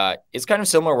 It's kind of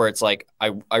similar, where it's like,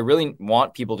 I really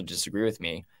want people to disagree with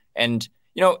me. And,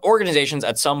 organizations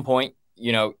at some point,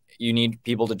 you need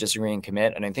people to disagree and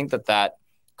commit. And I think that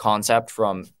concept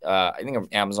from, I think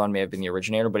Amazon may have been the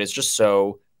originator, but it's just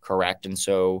so correct and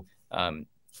so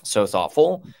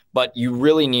thoughtful. But you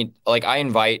really need, like, I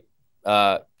invite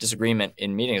disagreement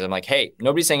in meetings. I'm like, hey,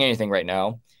 nobody's saying anything right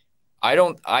now. I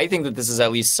think that this is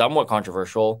at least somewhat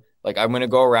controversial. Like, I'm going to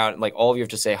go around, like, all of you have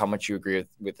to say how much you agree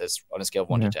with this on a scale of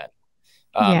 1 to 10.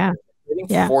 I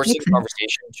think forcing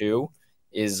conversation too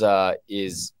is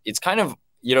it's kind of,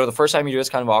 the first time you do it's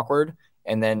kind of awkward,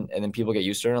 and then people get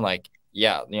used to it and like,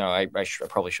 I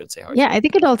probably should say how. I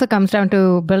think it also comes down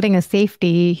to building a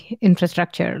safety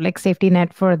infrastructure, like safety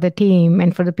net for the team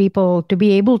and for the people to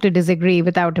be able to disagree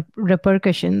without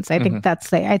repercussions. I think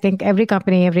I think every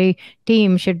company, every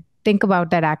team should think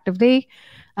about that actively,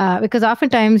 because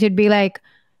oftentimes you'd be like,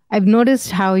 I've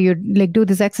noticed how you like do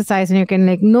this exercise and you can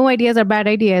like, no ideas are bad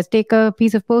ideas. Take a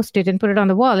piece of Post-it and put it on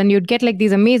the wall, and you'd get like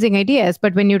these amazing ideas.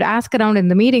 But when you'd ask around in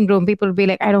the meeting room, people would be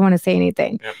like, I don't want to say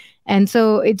anything. Yep. And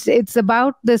so it's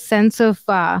about the sense of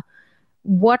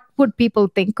what would people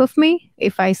think of me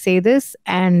if I say this,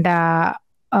 and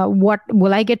what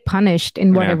will I get punished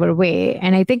in whatever way.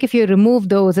 And I think if you remove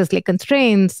those as like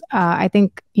constraints, I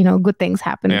think, good things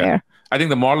happen there. I think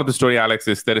the moral of the story, Alex,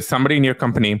 is there is somebody in your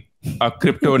company, a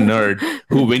crypto nerd,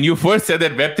 who, when you first said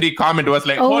that Web3 comment, was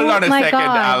like, hold on a second,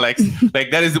 God. Alex. Like,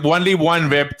 there is only one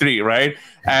Web3, right?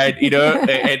 And,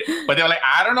 but they're like,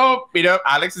 I don't know,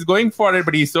 Alex is going for it,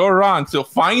 but he's so wrong. So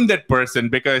find that person,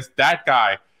 because that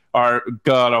guy or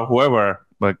girl or whoever,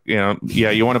 like,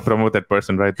 you want to promote that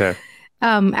person right there.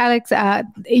 Alex,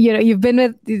 you've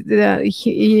been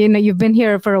you've been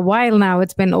here for a while now.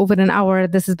 It's been over an hour.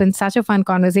 This has been such a fun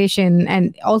conversation.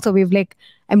 And also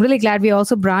I'm really glad we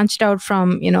also branched out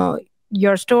from,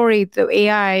 your story, the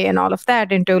AI and all of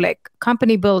that, into like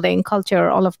company building, culture,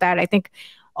 all of that. I think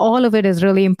all of it is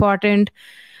really important.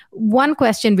 One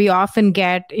question we often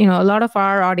get, a lot of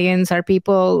our audience are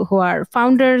people who are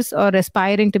founders or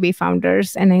aspiring to be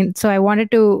founders. And so I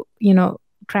wanted to,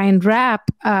 try and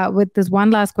wrap with this one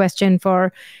last question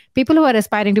for people who are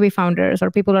aspiring to be founders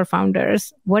or people who are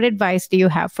founders. What advice do you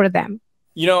have for them?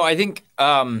 I think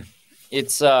I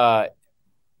think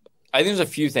there's a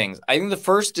few things. I think the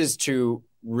first is to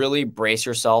really brace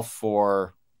yourself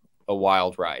for a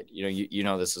wild ride. You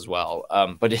know this as well.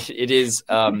 But it is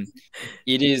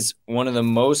one of the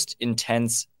most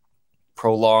intense,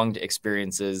 prolonged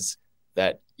experiences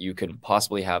that you can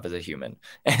possibly have as a human.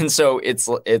 And so it's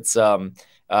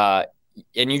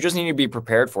and you just need to be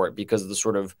prepared for it, because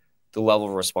of the level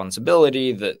of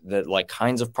responsibility, the like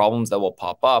kinds of problems that will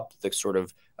pop up, the sort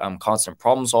of constant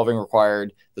problem solving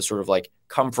required, the sort of like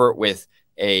comfort with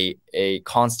a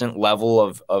constant level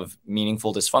of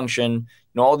meaningful dysfunction.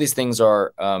 All these things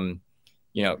are,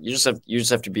 you just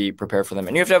have to be prepared for them,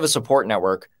 and you have to have a support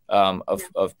network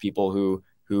of people who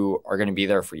are going to be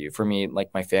there for you. For me, like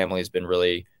my family has been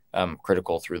really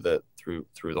critical through the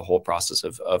whole process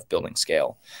of building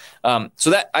scale. So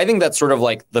that, I think that's sort of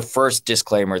like the first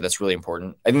disclaimer that's really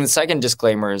important. I think the second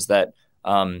disclaimer is that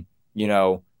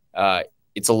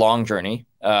it's a long journey.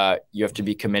 You have to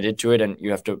be committed to it, and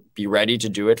you have to be ready to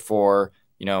do it for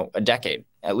a decade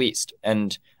at least.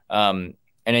 And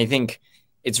I think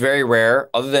it's very rare,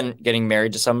 other than getting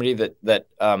married to somebody, that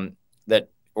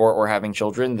or having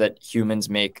children, that humans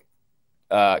make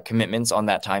commitments on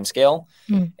that time scale.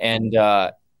 And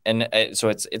so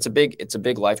it's a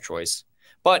big life choice.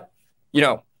 But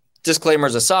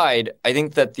disclaimers aside, I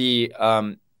think that the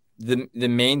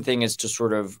main thing is to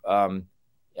sort of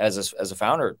as a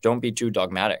founder, don't be too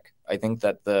dogmatic. I think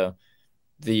that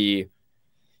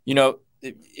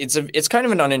it's kind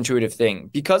of an unintuitive thing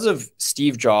because of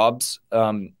Steve Jobs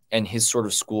and his sort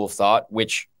of school of thought,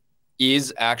 which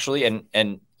is actually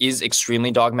and is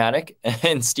extremely dogmatic.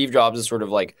 And Steve Jobs is sort of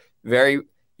like very,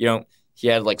 he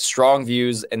had like strong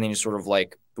views, and then he sort of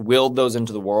like willed those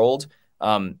into the world.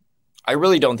 I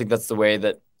really don't think that's the way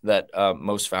that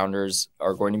most founders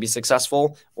are going to be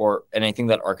successful, and I think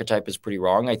that archetype is pretty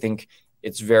wrong. I think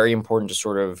it's very important to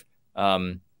sort of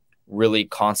really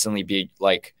constantly be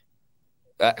like,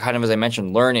 kind of as I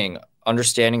mentioned, learning,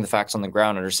 understanding the facts on the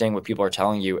ground, understanding what people are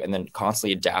telling you, and then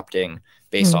constantly adapting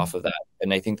based off of that.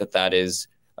 And I think that is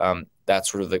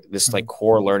that's sort of this like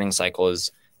core learning cycle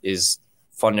is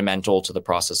fundamental to the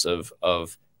process of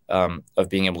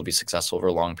being able to be successful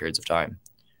over long periods of time.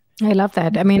 I love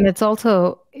that. I mean, it's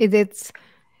also,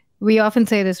 we often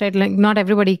say this, right? Like, not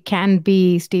everybody can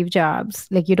be Steve Jobs.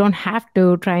 Like, you don't have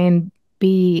to try and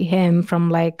be him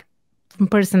from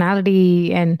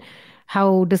personality and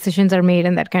how decisions are made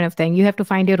and that kind of thing. You have to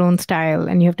find your own style,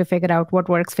 and you have to figure out what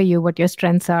works for you, what your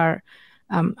strengths are.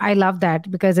 I love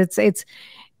that, because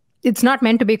it's not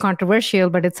meant to be controversial,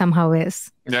 but it somehow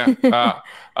is. Yeah.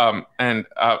 And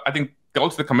I think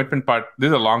also the commitment part, this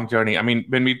is a long journey. I mean,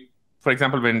 for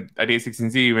example, at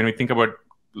A16Z, when we think about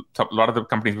a lot of the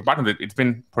companies we partner with, it's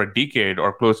been for a decade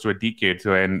or close to a decade.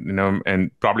 So,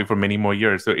 and probably for many more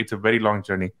years. So it's a very long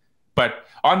journey. But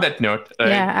on that note,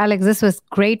 yeah, Alex, this was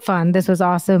great fun. This was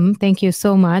awesome. Thank you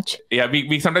so much. Yeah,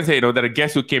 we sometimes say, that a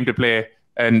guest who came to play,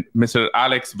 and Mr.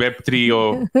 Alex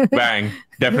Web3 Wang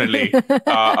definitely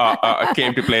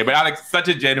came to play. But Alex, such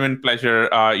a genuine pleasure.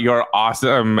 You're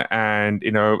awesome, and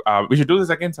we should do this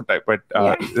again sometime. But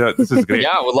this is great.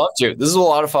 Yeah, I would love to. This is a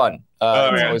lot of fun.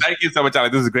 Thank you so much,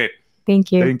 Alex. This is great.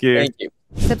 Thank you. Thank you. Thank you.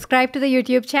 Subscribe to the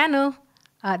YouTube channel,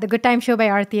 The Good Time Show by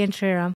Aarthi and Sriram.